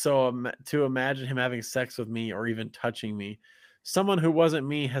hurts so to imagine him having sex with me or even touching me. Someone who wasn't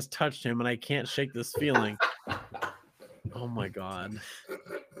me has touched him, and I can't shake this feeling. Oh my God.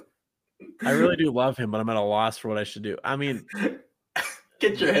 I really do love him, but I'm at a loss for what I should do. I mean,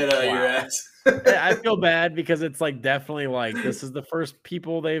 get your head out of your ass. I feel bad because it's like definitely like this is the first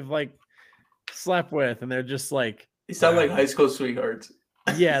people they've like slept with, and they're just like they sound like high school sweethearts.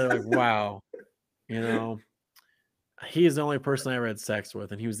 Yeah, they're like, wow, you know. He is the only person I ever had sex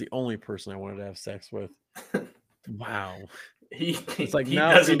with, and he was the only person I wanted to have sex with. Wow. It's like,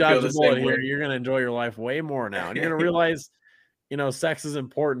 now if you dodge a bullet here, you're going to enjoy your life way more now. And you're going to realize, you know, sex is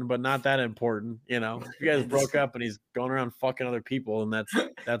important, but not that important. You know, if you guys broke up and he's going around fucking other people, and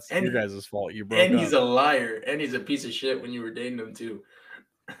that's your guys' fault. You broke up. And he's a liar, and he's a piece of shit when you were dating him too.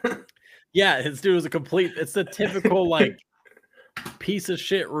 Yeah, his dude was it's the typical like piece of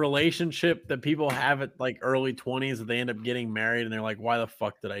shit relationship that people have at like early 20s that they end up getting married and they're like, why the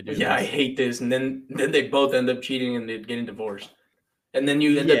fuck did I do this? I hate this. And then they both end up cheating and they're getting divorced. And then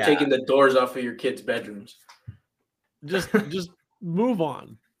you end up taking the doors off of your kids' bedrooms. Just move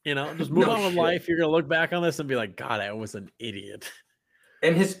on. You know, just move on with life. You're gonna look back on this and be like, God, I was an idiot.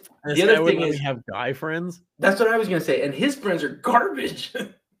 And the other thing is, we have guy friends. That's what I was gonna say. And his friends are garbage.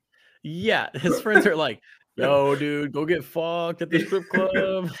 Yeah, his friends are like, yo, dude, go get fucked at the strip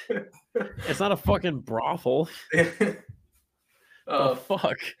club. It's not a fucking brothel. Oh,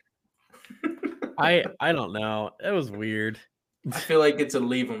 fuck. I don't know. It was weird. I feel like it's a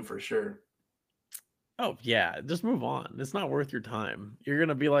leave them for sure. Oh, yeah. Just move on. It's not worth your time. You're going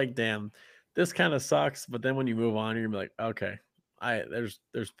to be like, damn, this kind of sucks. But then when you move on, you're going to be like, okay,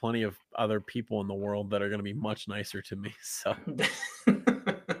 there's plenty of other people in the world that are going to be much nicer to me. So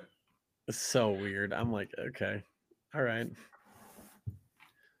it's so weird. I'm like, okay, all right.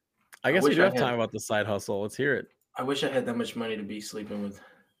 I guess we do have time about the side hustle. Let's hear it. I wish I had that much money to be sleeping with.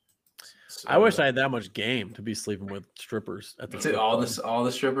 I wish I had that much game to be sleeping with strippers at the strip all club. all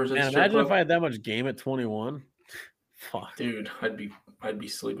the strippers at the strip imagine club? if I had that much game at 21. Fuck. Dude, I'd be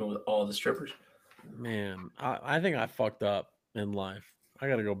sleeping with all the strippers. Man, I think I fucked up in life. I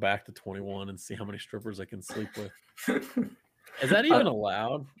got to go back to 21 and see how many strippers I can sleep with. Is that even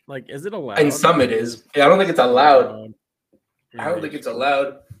allowed? Like, is it allowed? In some it is. Yeah, I don't think it's allowed. I don't think it's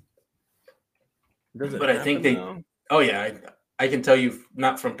allowed. But I think they. Now? Oh yeah, I can tell you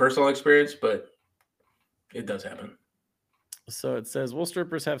not from personal experience, but it does happen. So it says, will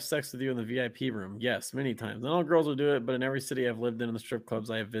strippers have sex with you in the VIP room? Yes, many times. Not all girls will do it, but in every city I've lived in the strip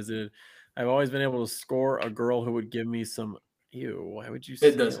clubs I have visited, I've always been able to score a girl who would give me some. Ew, why would you say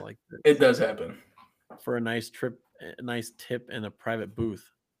it like this? It does happen. For a nice tip in a private booth.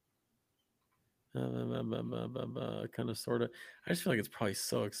 Kind of, sort of. I just feel like it's probably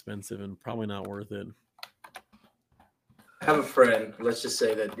so expensive and probably not worth it. I have a friend, let's just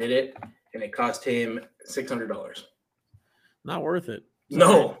say, that did it, and it cost him $600. Not worth it.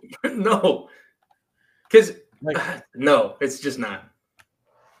 No, no. Because, no, it's just not.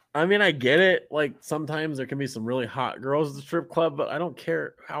 I mean, I get it. Like, sometimes there can be some really hot girls at the strip club, but I don't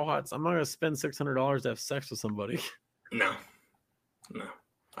care how hot. I'm not going to spend $600 to have sex with somebody. No.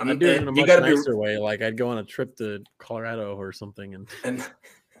 I'd do it in a much nicer way. Like, I'd go on a trip to Colorado or something and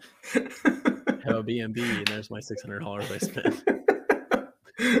have a B&B, and there's my $600 I spent.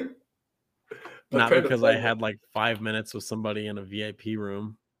 Not because I had like 5 minutes with somebody in a VIP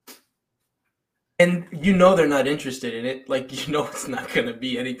room. And you know they're not interested in it. Like, you know it's not going to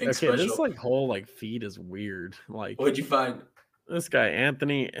be anything special. This like whole like feed is weird. Like, what'd you find? This guy,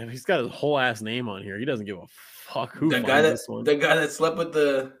 Anthony, and he's got his whole ass name on here. He doesn't give a fuck who finds this one. The guy that slept with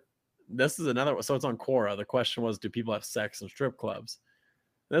the... This is another one. So it's on Quora. The question was, do people have sex in strip clubs?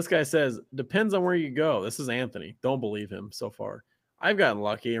 This guy says, depends on where you go. This is Anthony. Don't believe him so far. I've gotten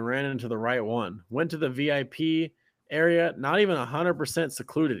lucky and ran into the right one. Went to the VIP area, not even 100%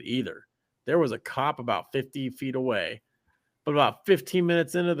 secluded either. There was a cop about 50 feet away. But about 15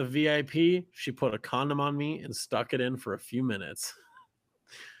 minutes into the VIP, she put a condom on me and stuck it in for a few minutes.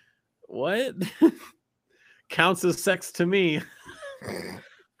 What? Counts as sex to me.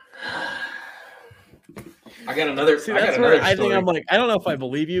 I got another. See, that's where I think I'm like, I don't know if I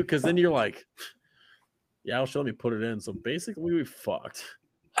believe you, because then you're like, yeah, she'll let me put it in. So basically, we fucked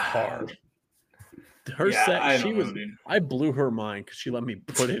hard. Her sex, I blew her mind because she let me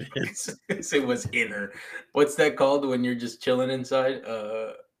put it in. It was in her. What's that called when you're just chilling inside?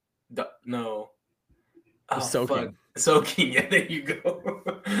 No. Soaking. Fuck. Soaking. Yeah, there you go.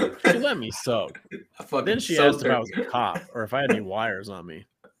 She let me soak. Then she asked if I was a cop or if I had any wires on me.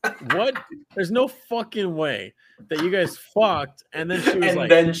 What? There's no fucking way that you guys fucked. And then she was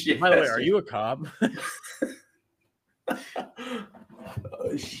by the way, are you a cop?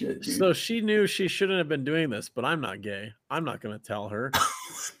 Oh shit, dude. So she knew she shouldn't have been doing this, but I'm not gay. I'm not gonna tell her.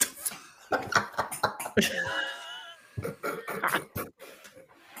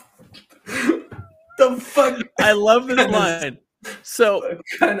 The fuck? I love this line. So what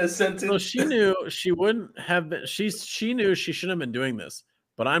kind of sentence? So she knew she wouldn't have been. She knew she shouldn't have been doing this,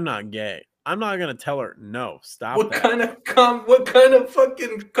 but I'm not gay. I'm not gonna tell her no. Stop. What kind of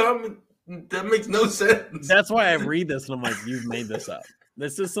fucking comment? That makes no sense. That's why I read this and I'm like, you've made this up.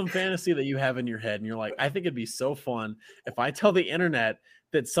 This is some fantasy that you have in your head, and you're like, I think it'd be so fun if I tell the internet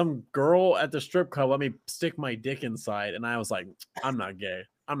that some girl at the strip club let me stick my dick inside, and I was like, I'm not gay.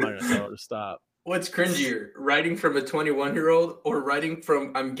 I'm not gonna tell her to stop. What's cringier, writing from a 21-year-old or writing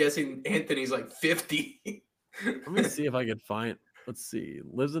from? I'm guessing Anthony's like 50. Let me see if I could find. Let's see.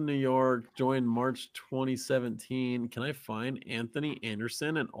 Lives in New York. Joined March 2017. Can I find Anthony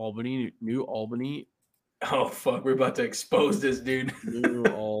Anderson in Albany, New Albany? Oh, fuck. We're about to expose this dude. New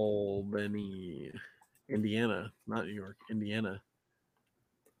Albany, Indiana. Not New York, Indiana.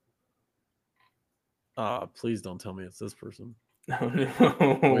 Please don't tell me it's this person. Oh, no.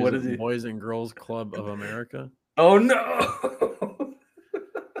 What is it? Boys and Girls Club of America. Oh, no.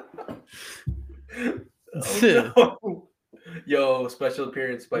 Oh, no. Yo, special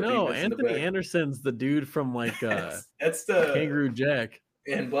appearance by Anthony Anderson's the dude from like that's the Kangaroo Jack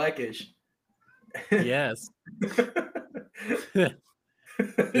and Blackish. Yes.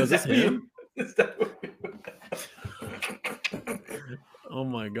 Is this him? Oh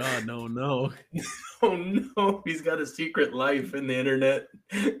my god, no. Oh no, he's got a secret life in the internet.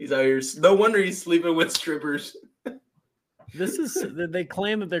 He's out here. No wonder he's sleeping with strippers. They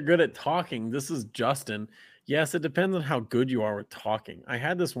claim that they're good at talking. This is Justin. Yes, it depends on how good you are with talking. I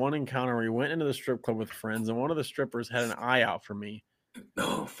had this one encounter where we went into the strip club with friends, and one of the strippers had an eye out for me.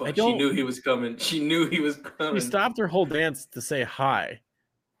 Oh fuck! She don't. knew he was coming. She knew he was She coming. stopped her whole dance to say hi,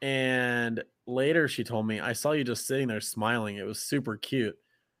 and later she told me, "I saw you just sitting there smiling. It was super cute.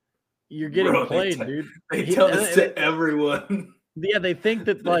 You're getting Bro, played, dude." they tell this to everyone. Yeah, they think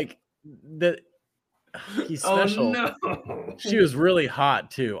that like that he's Oh special. no! She was really hot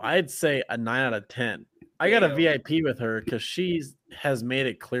too. I'd say a 9 out of 10. I got a Damn. VIP with her because she has made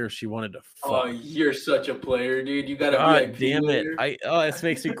it clear she wanted to Oh, fuck. you're such a player, dude. You got a God VIP damn it! later? This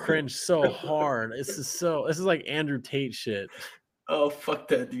makes me cringe so hard. This is like Andrew Tate shit. Oh, fuck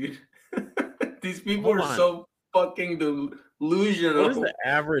that, dude. These people Hold are on. so fucking delusional. What is the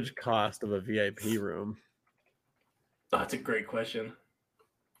average cost of a VIP room? Oh, that's a great question.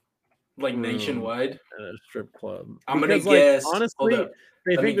 Like nationwide? At a strip club. I'm Because, gonna guess. honestly, Hold up.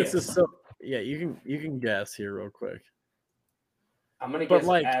 they Let me think this is guess. so. Yeah, you can guess here real quick. I'm gonna But, guess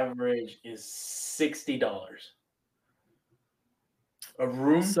like- average is $60. A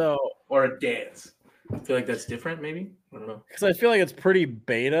room So, or a dance? I feel like that's different, maybe. I don't know. because I feel like it's pretty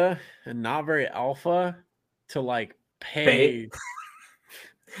beta and not very alpha to like pay.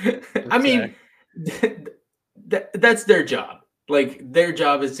 I mean, that's their job. Like their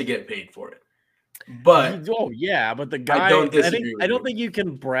job is to get paid for it. But Oh yeah, but the guy, I don't disagree with I don't you. think you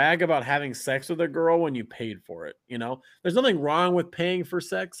can brag about having sex with a girl when you paid for it. You know, there's nothing wrong with paying for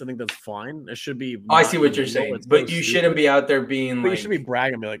sex. I think that's fine. It should be. I see what you're illegal. saying, It's but so you stupid. shouldn't be out there being But like. you should be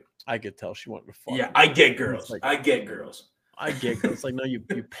bragging, and be like, I could tell she wanted to fuck. Yeah, me. I get girls. Like, I get girls. I get girls. It's like, no, you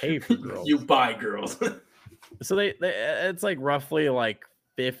pay for girls. You buy girls. So they it's like roughly like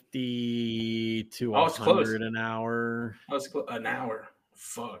 50 to Oh, it's close. 100 an hour. An hour.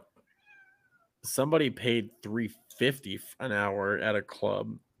 Fuck. Somebody paid $350 an hour at a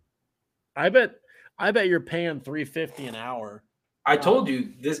club. I bet you're paying $350 an hour. I told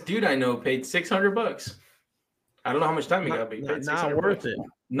you this dude I know paid $600. I don't know how much time he got, but he paid Not $600. worth it.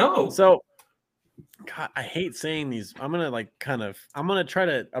 No. So, God, I hate saying these. I'm gonna try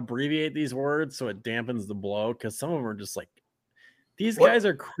to abbreviate these words so it dampens the blow, because some of them are just like, these guys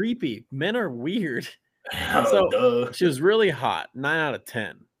are creepy. Men are weird. Duh. She was really hot. 9 out of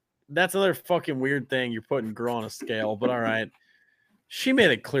 10. That's another fucking weird thing. You're putting girl on a scale, but all right. She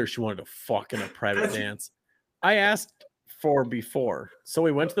made it clear she wanted to fuck in a private dance. I asked for before, so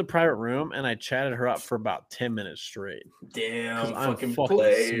we went to the private room and I chatted her up for about 10 minutes straight. Damn, I'm fucking fucking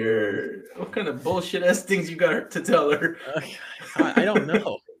player. smooth. What kind of bullshit ass things you got to tell her? I don't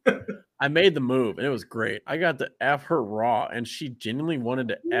know. I made the move and it was great. I got to F her raw and she genuinely wanted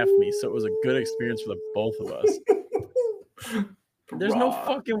to F me, so it was a good experience for the both of us. There's no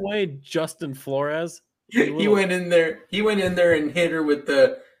fucking way Justin Flores. He went in there and hit her with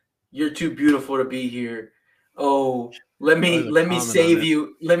the "You're too beautiful to be here." Oh, let me save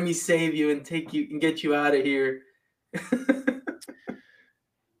you. Let me save you and take you and get you out of here.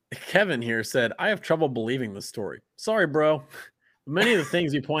 Kevin here said, I have trouble believing this story. Sorry, bro. Many of the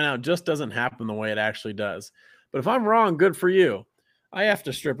things you point out just doesn't happen the way it actually does. But if I'm wrong, good for you. I effed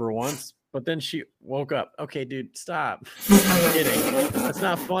a stripper once, but then she woke up. Okay, dude, stop. I'm kidding. That's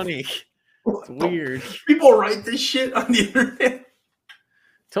not funny. It's weird. People write this shit on the internet.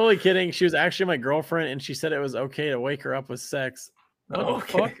 Totally kidding. She was actually my girlfriend, and she said it was okay to wake her up with sex. What the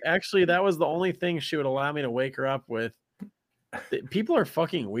fuck? Actually, that was the only thing she would allow me to wake her up with. People are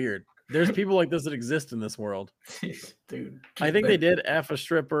fucking weird. There's people like this that exist in this world. Dude, I think they did F a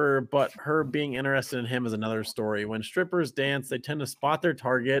stripper, but her being interested in him is another story. When strippers dance, they tend to spot their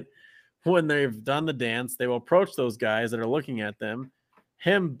target. When they've done the dance, they will approach those guys that are looking at them.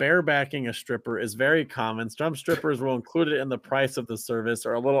 Him barebacking a stripper is very common. Some strippers will include it in the price of the service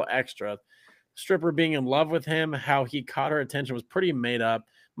or a little extra. Stripper being in love with him, how he caught her attention was pretty made up.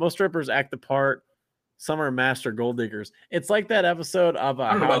 Most strippers act the part. Some are master gold diggers. It's like that episode of I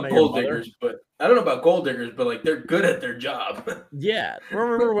don't know about gold diggers, but like they're good at their job. Yeah.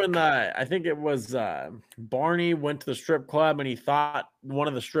 Remember when I think it was Barney went to the strip club and he thought one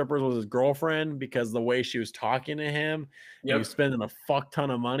of the strippers was his girlfriend because the way she was talking to him, he was spending a fuck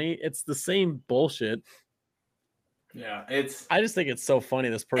ton of money. It's the same bullshit. Yeah, I just think it's so funny.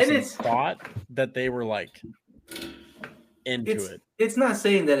 This person thought that they were like into it. It's not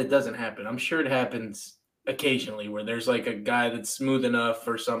saying that it doesn't happen. I'm sure it happens occasionally where there's like a guy that's smooth enough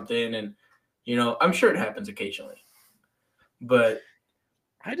or something, and I'm sure it happens occasionally. But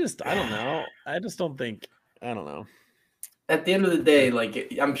I don't know. I just don't think. I don't know. At the end of the day,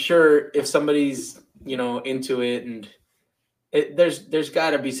 like I'm sure if somebody's into it, and there's got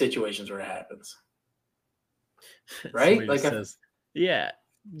to be situations where it happens, right? Like yeah.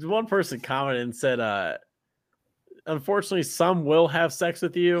 One person commented and said, unfortunately, some will have sex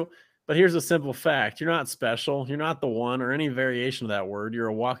with you, But here's a simple fact. You're not special. You're not the one or any variation of that word. You're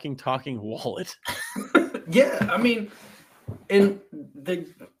a walking, talking wallet. Yeah, I mean, and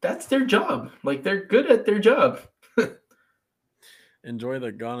that's their job. Like, they're good at their job. Enjoy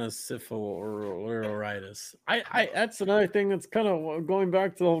the gonosyphilitis. I that's another thing that's kind of going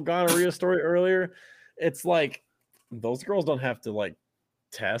back to the whole gonorrhea story earlier. It's like those girls don't have to like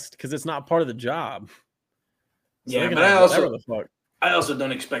test because it's not part of the job. So Yeah, but I also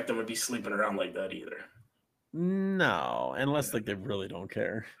don't expect them to be sleeping around like that either. No, unless like they really don't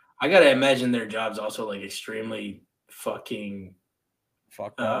care. I gotta imagine their job's also like extremely fucking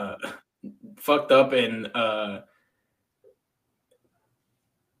fucked up and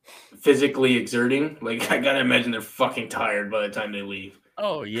physically exerting. Like, I gotta imagine they're fucking tired by the time they leave.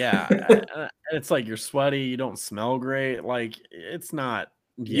 Oh yeah. It's like you're sweaty, you don't smell great. Like, it's not.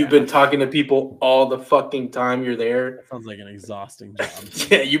 Yeah. You've been talking to people all the fucking time you're there. That sounds like an exhausting job.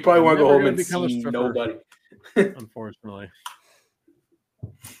 Yeah, you probably want to go home and see nobody. Unfortunately.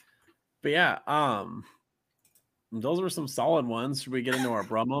 But yeah, those were some solid ones. Should we get into our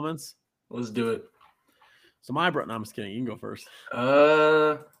bro moments? Let's do it. So my bro, no, I'm just kidding. You can go first.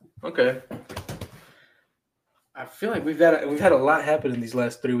 Okay. I feel like we've had a lot happen in these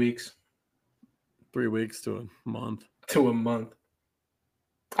last 3 weeks. 3 weeks to a month.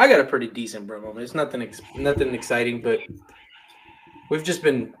 I got a pretty decent bro moment. It's nothing exciting, but we've just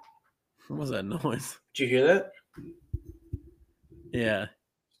been. What was that noise? Did you hear that? Yeah.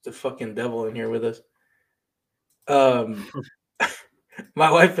 The fucking devil in here with us.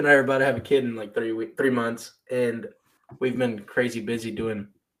 My wife and I are about to have a kid in like 3 months, and we've been crazy busy doing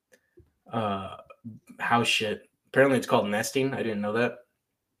house shit. Apparently, it's called nesting. I didn't know that.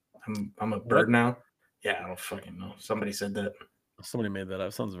 I'm a bird now. Yeah, I don't fucking know. Somebody said that. Somebody made that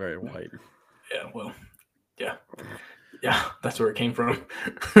up. Sounds very white. Yeah, well, yeah, that's where it came from.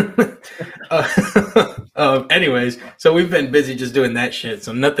 Anyways, so we've been busy just doing that shit.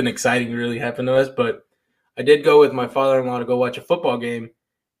 So nothing exciting really happened to us, but I did go with my father-in-law to go watch a football game.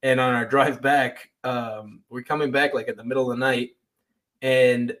 And on our drive back, we're coming back like at the middle of the night,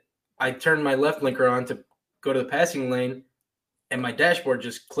 and I turned my left blinker on to go to the passing lane, and my dashboard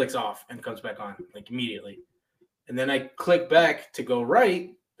just clicks off and comes back on like immediately. And then I click back to go right,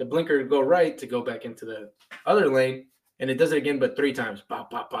 the blinker to go right to go back into the other lane, and it does it again, but 3 times. Bah,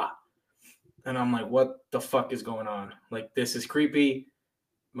 bah, bah. And I'm like, what the fuck is going on? Like, this is creepy.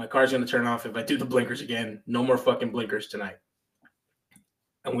 My car's going to turn off if I do the blinkers again. No more fucking blinkers tonight.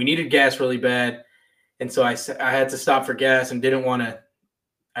 And we needed gas really bad. And so I had to stop for gas and didn't want to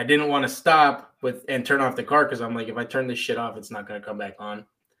stop and turn off the car because I'm like, if I turn this shit off, it's not going to come back on.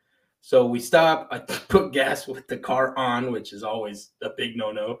 So we stop. I put gas with the car on, which is always a big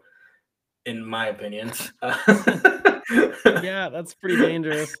no-no, in my opinion. Yeah, that's pretty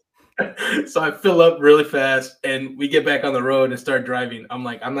dangerous. So I fill up really fast, and we get back on the road and start driving. I'm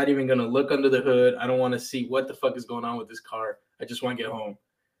like, I'm not even going to look under the hood. I don't want to see what the fuck is going on with this car. I just want to get home.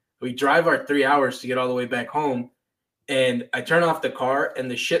 We drive our 3 hours to get all the way back home, and I turn off the car,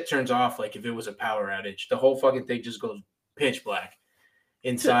 and the shit turns off like if it was a power outage. The whole fucking thing just goes pitch black.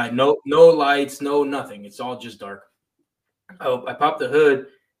 Inside, no lights, no nothing. It's all just dark. Oh, I popped the hood,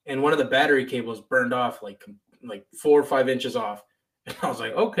 and one of the battery cables burned off like 4 or 5 inches off. And I was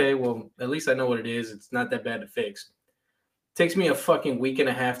like, okay, well, at least I know what it is. It's not that bad to fix. It takes me a fucking week and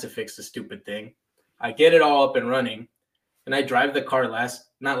a half to fix the stupid thing. I get it all up and running, and I drive the car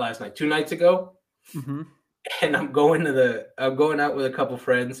not last night, 2 nights ago. Mm-hmm. And I'm going out with a couple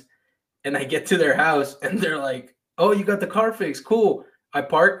friends, and I get to their house, and they're like, oh, you got the car fixed. Cool. I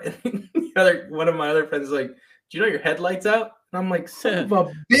park, and one of my other friends is like, do you know your headlight's out? And I'm like, son of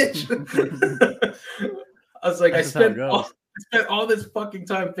a bitch. I was like, I spent all this fucking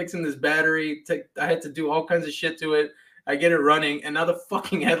time fixing this battery. I had to do all kinds of shit to it. I get it running, and now the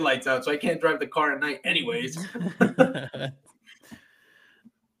fucking headlight's out, so I can't drive the car at night anyways.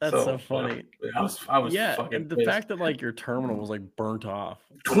 That's so funny. I was fucking and the pissed. fact that like your terminal was like burnt off.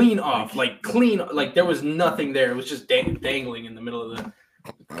 Clean, like there was nothing there. It was just dangling in the middle of the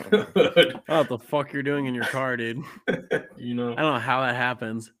hood. What the fuck you're doing in your car, dude? You know, I don't know how that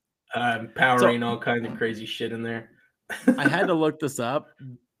happens. I'm powering all kinds of crazy shit in there. I had to look this up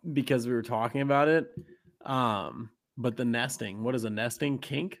because we were talking about it. But the nesting, what is a nesting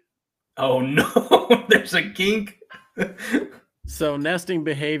kink? Oh no, there's a kink. So nesting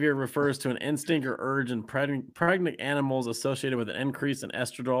behavior refers to an instinct or urge in pregnant animals associated with an increase in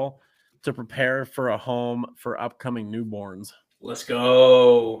estradiol to prepare for a home for upcoming newborns. Let's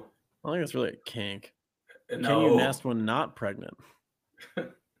go. I think it's really a kink. No. Can you nest when not pregnant?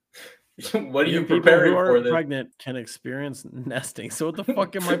 What are you People preparing who are for then? pregnant can experience nesting. So what the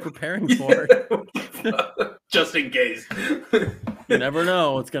fuck am I preparing for? Just in case. You never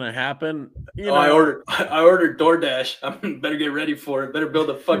know what's gonna happen. I ordered DoorDash. I better get ready for it. Better build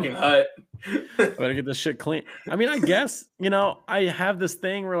a fucking hut. Better get this shit clean. I mean, I guess, I have this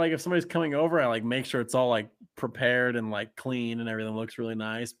thing where like if somebody's coming over, I like make sure it's all like prepared and like clean and everything looks really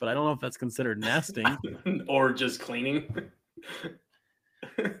nice. But I don't know if that's considered nesting. Or just cleaning.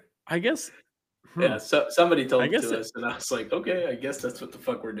 I guess. Yeah, so somebody told it to it- us, and I was like, okay, I guess that's what the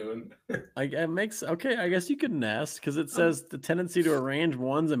fuck we're doing. I guess you could nest because it says the tendency to arrange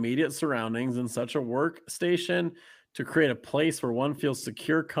one's immediate surroundings in such a workstation to create a place where one feels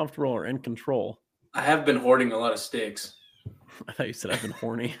secure, comfortable, or in control. I have been hoarding a lot of sticks. I thought you said I've been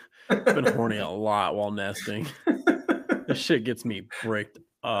horny. I've been horny a lot while nesting. This shit gets me bricked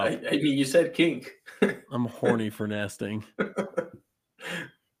up. I mean, you said kink. I'm horny for nesting.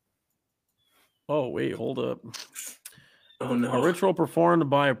 Oh, wait, hold up. Oh, no. A ritual performed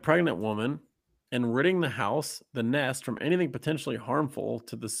by a pregnant woman and ridding the house, the nest, from anything potentially harmful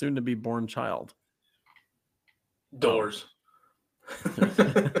to the soon-to-be born child. Doors.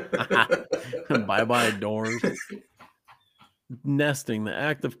 Bye-bye, doors. Nesting, the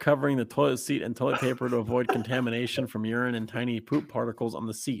act of covering the toilet seat and toilet paper to avoid contamination from urine and tiny poop particles on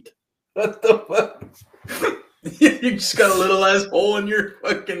the seat. What the fuck? You just got a little ass hole in your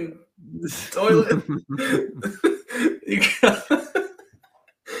fucking toilet. you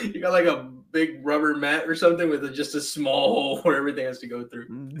got like a big rubber mat or something with just a small hole where everything has to go through.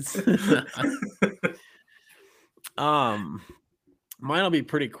 Mine will be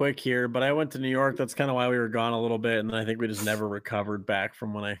pretty quick here, but I went to New York. That's kind of why we were gone a little bit, and I think we just never recovered back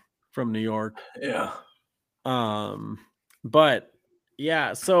from New York. Yeah. But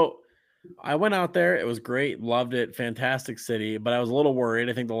yeah, so I went out there. It was great. Loved it. Fantastic city. But I was a little worried.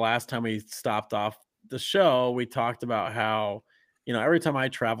 I think the last time we stopped off the show, we talked about how, every time I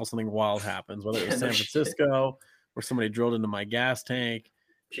travel, something wild happens, whether it was San Francisco where somebody drilled into my gas tank,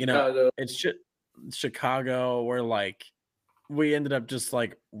 Chicago. It's Chicago where like we ended up just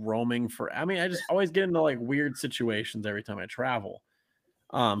like roaming I just always get into like weird situations every time I travel.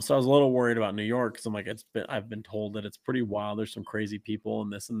 So I was a little worried about New York because I'm like, I've been told that it's pretty wild. There's some crazy people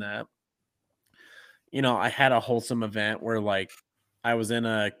and this and that. I had a wholesome event where like I was in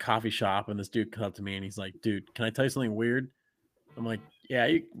a coffee shop and this dude comes up to me and he's like, dude, can I tell you something weird? I'm like, yeah,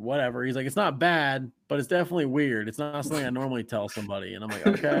 whatever. He's like, it's not bad, but it's definitely weird. It's not something I normally tell somebody. And I'm like,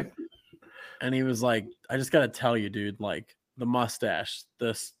 okay. And he was like, I just got to tell you, dude, like the mustache,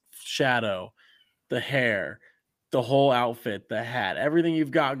 the shadow, the hair, the whole outfit, the hat, everything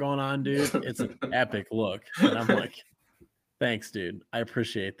you've got going on, dude, it's an epic look. And I'm like, thanks, dude. I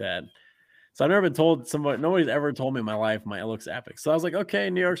appreciate that. So I've never been told nobody's ever told me in my life my looks epic. So I was like, okay,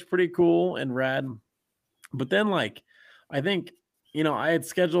 New York's pretty cool and rad. But then like, I think, I had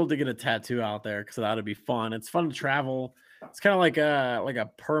scheduled to get a tattoo out there because that would be fun. It's fun to travel. It's kind of like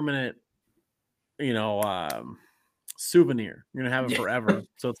a permanent, souvenir. You're gonna have it forever.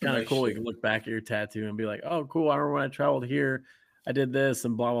 So it's kind of cool. You can look back at your tattoo and be like, oh, cool. I remember when I traveled here, I did this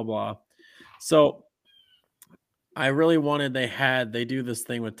and blah, blah, blah. So I really wanted, they do this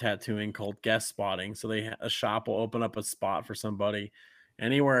thing with tattooing called guest spotting. So a shop will open up a spot for somebody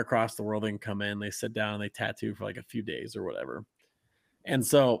anywhere across the world. They can come in, they sit down and they tattoo for like a few days or whatever. And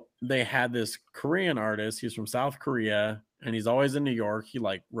so they had this Korean artist. He's from South Korea and he's always in New York. He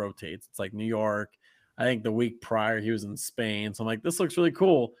like rotates. It's like New York. I think the week prior he was in Spain. So I'm like, this looks really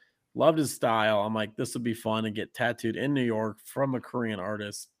cool. Loved his style. I'm like, this would be fun to get tattooed in New York from a Korean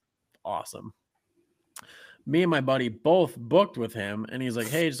artist. Awesome. Me and my buddy both booked with him and he's like,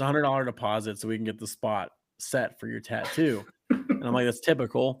 hey, just $100 deposit so we can get the spot set for your tattoo. And I'm like, that's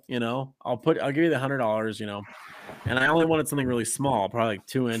typical, I'll give you the $100, and I only wanted something really small, probably like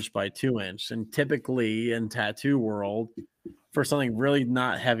 2-inch by 2-inch. And typically in tattoo world, for something really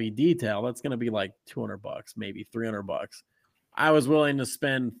not heavy detail, that's going to be like $200, maybe $300. I was willing to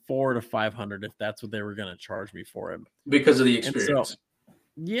spend $400 to $500 if that's what they were going to charge me for it because of the experience.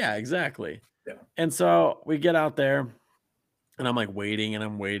 Yeah, exactly. Yeah. And so we get out there and I'm like waiting and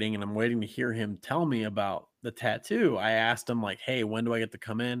I'm waiting and I'm waiting to hear him tell me about the tattoo. I asked him like, hey, when do I get to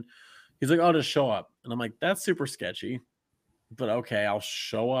come in? He's like, oh, just show up. And I'm like, that's super sketchy, but okay, I'll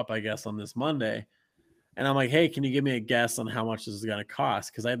show up, I guess, on this Monday. And I'm like, hey, can you give me a guess on how much this is going to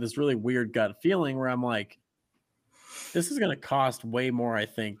cost? Because I have this really weird gut feeling where I'm like, this is going to cost way more, I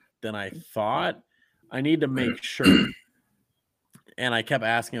think, than I thought. I need to make sure. And I kept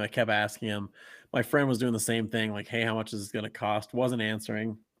asking him. My friend was doing the same thing, like, hey, how much is this going to cost? Wasn't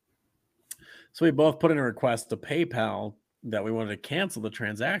answering. So we both put in a request to PayPal that we wanted to cancel the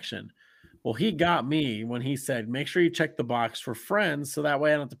transaction. Well, he got me when he said, make sure you check the box for friends so that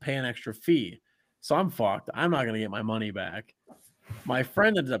way I don't have to pay an extra fee. So I'm fucked. I'm not going to get my money back. My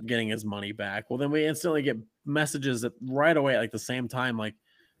friend ended up getting his money back. Well, then we instantly get messages that right away at like the same time, like,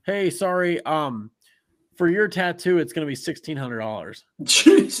 hey, sorry, for your tattoo, it's going to be $1,600.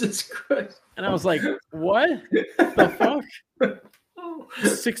 Jesus Christ. And I was like, what the fuck?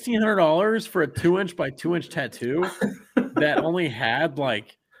 $1,600 for a 2-inch by 2-inch tattoo that only had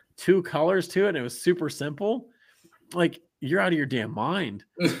like 2 colors to it, and it was super simple. Like, you're out of your damn mind.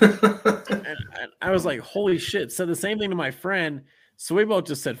 And I was like, holy shit. Said the same thing to my friend. So we both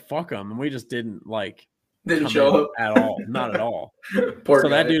just said fuck him, and we just didn't show up at all. Not at all. Poor so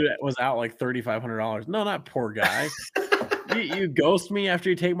guy. That dude was out like $3,500. No, not poor guy. You ghost me after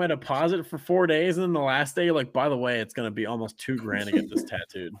you take my deposit for 4 days, and then the last day you're like, by the way, it's gonna be almost $2,000 to get this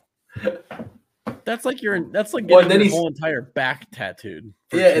tattooed. That's like getting your whole entire back tattooed.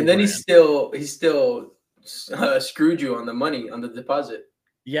 Yeah, and then he still screwed you on the money, on the deposit.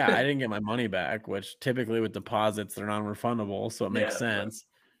 Yeah, I didn't get my money back, which typically with deposits they're non-refundable, so it makes sense.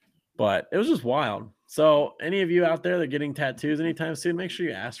 But it was just wild. So any of you out there that are getting tattoos anytime soon, make sure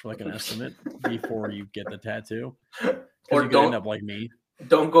you ask for like an estimate before you get the tattoo. Or don't end up like me.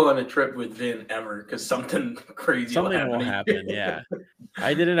 Don't go on a trip with Vin ever, because something crazy will happen. Yeah.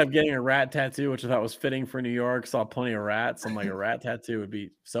 I did end up getting a rat tattoo, which I thought was fitting for New York. Saw plenty of rats. I'm like, a rat tattoo would be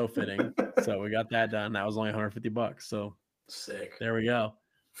so fitting. So we got that done. That was only $150. So sick. There we go.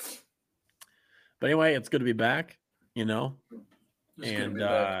 But anyway, it's good to be back, and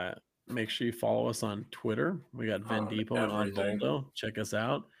make sure you follow us on Twitter. We got Vin Depot and on Voldo. Check us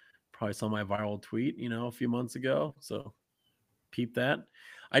out. Probably saw my viral tweet, a few months ago. So peep that.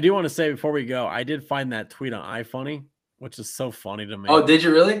 I do want to say before we go, I did find that tweet on iFunny, which is so funny to me. Oh, did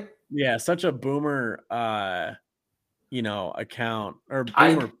you really? Yeah, such a boomer account or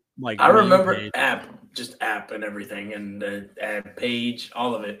boomer I remember page. app and everything, and the app page,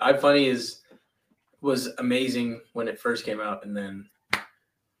 all of it. iFunny was amazing when it first came out, and then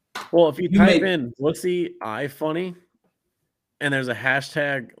well, if you type in Vussy iFunny and there's a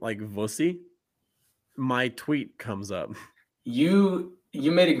hashtag like Vussy, my tweet comes up. You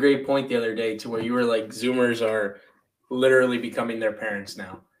made a great point the other day to where you were like, Zoomers are literally becoming their parents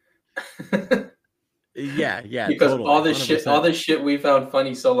now. Yeah, because totally, all this shit we found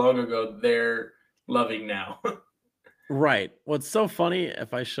funny so long ago, they're loving now. Right. What's so funny,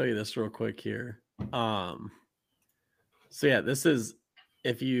 if I show you this real quick here. So yeah, this is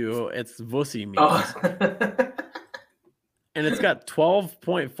it's Vussy memes. Oh. And it's got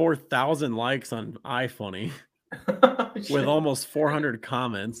 12.4 thousand likes on iFunny with almost 400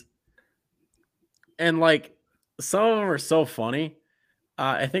 comments. And like some of them are so funny.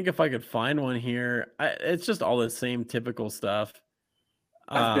 I think if I could find one here, it's just all the same typical stuff.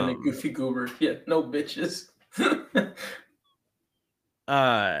 I've been a goofy goober. Yeah, no bitches.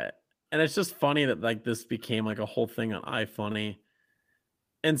 And it's just funny that like this became like a whole thing on iFunny.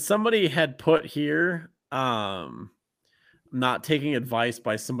 And somebody had put here, not taking advice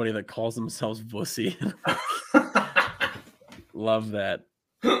by somebody that calls themselves Vussy. Love that.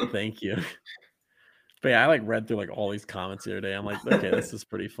 Thank you. But yeah, I like read through like all these comments the other day. I'm like, okay, this is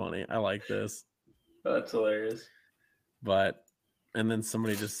pretty funny. I like this. That's hilarious. And then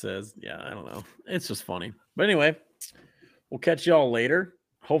somebody just says, yeah, I don't know. It's just funny. But anyway, we'll catch y'all later.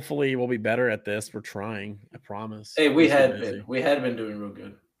 Hopefully we'll be better at this. We're trying. I promise. Hey, we had been doing real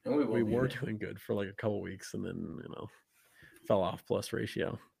good. And we were doing good for like a couple weeks, and then fell off plus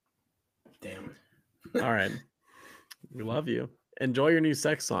ratio. Damn. All right. We love you. Enjoy your new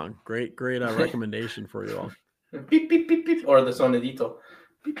sex song. Great recommendation for you all. Beep, beep, beep, beep. Or the sonidito.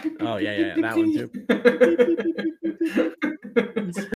 Oh, yeah. That one too.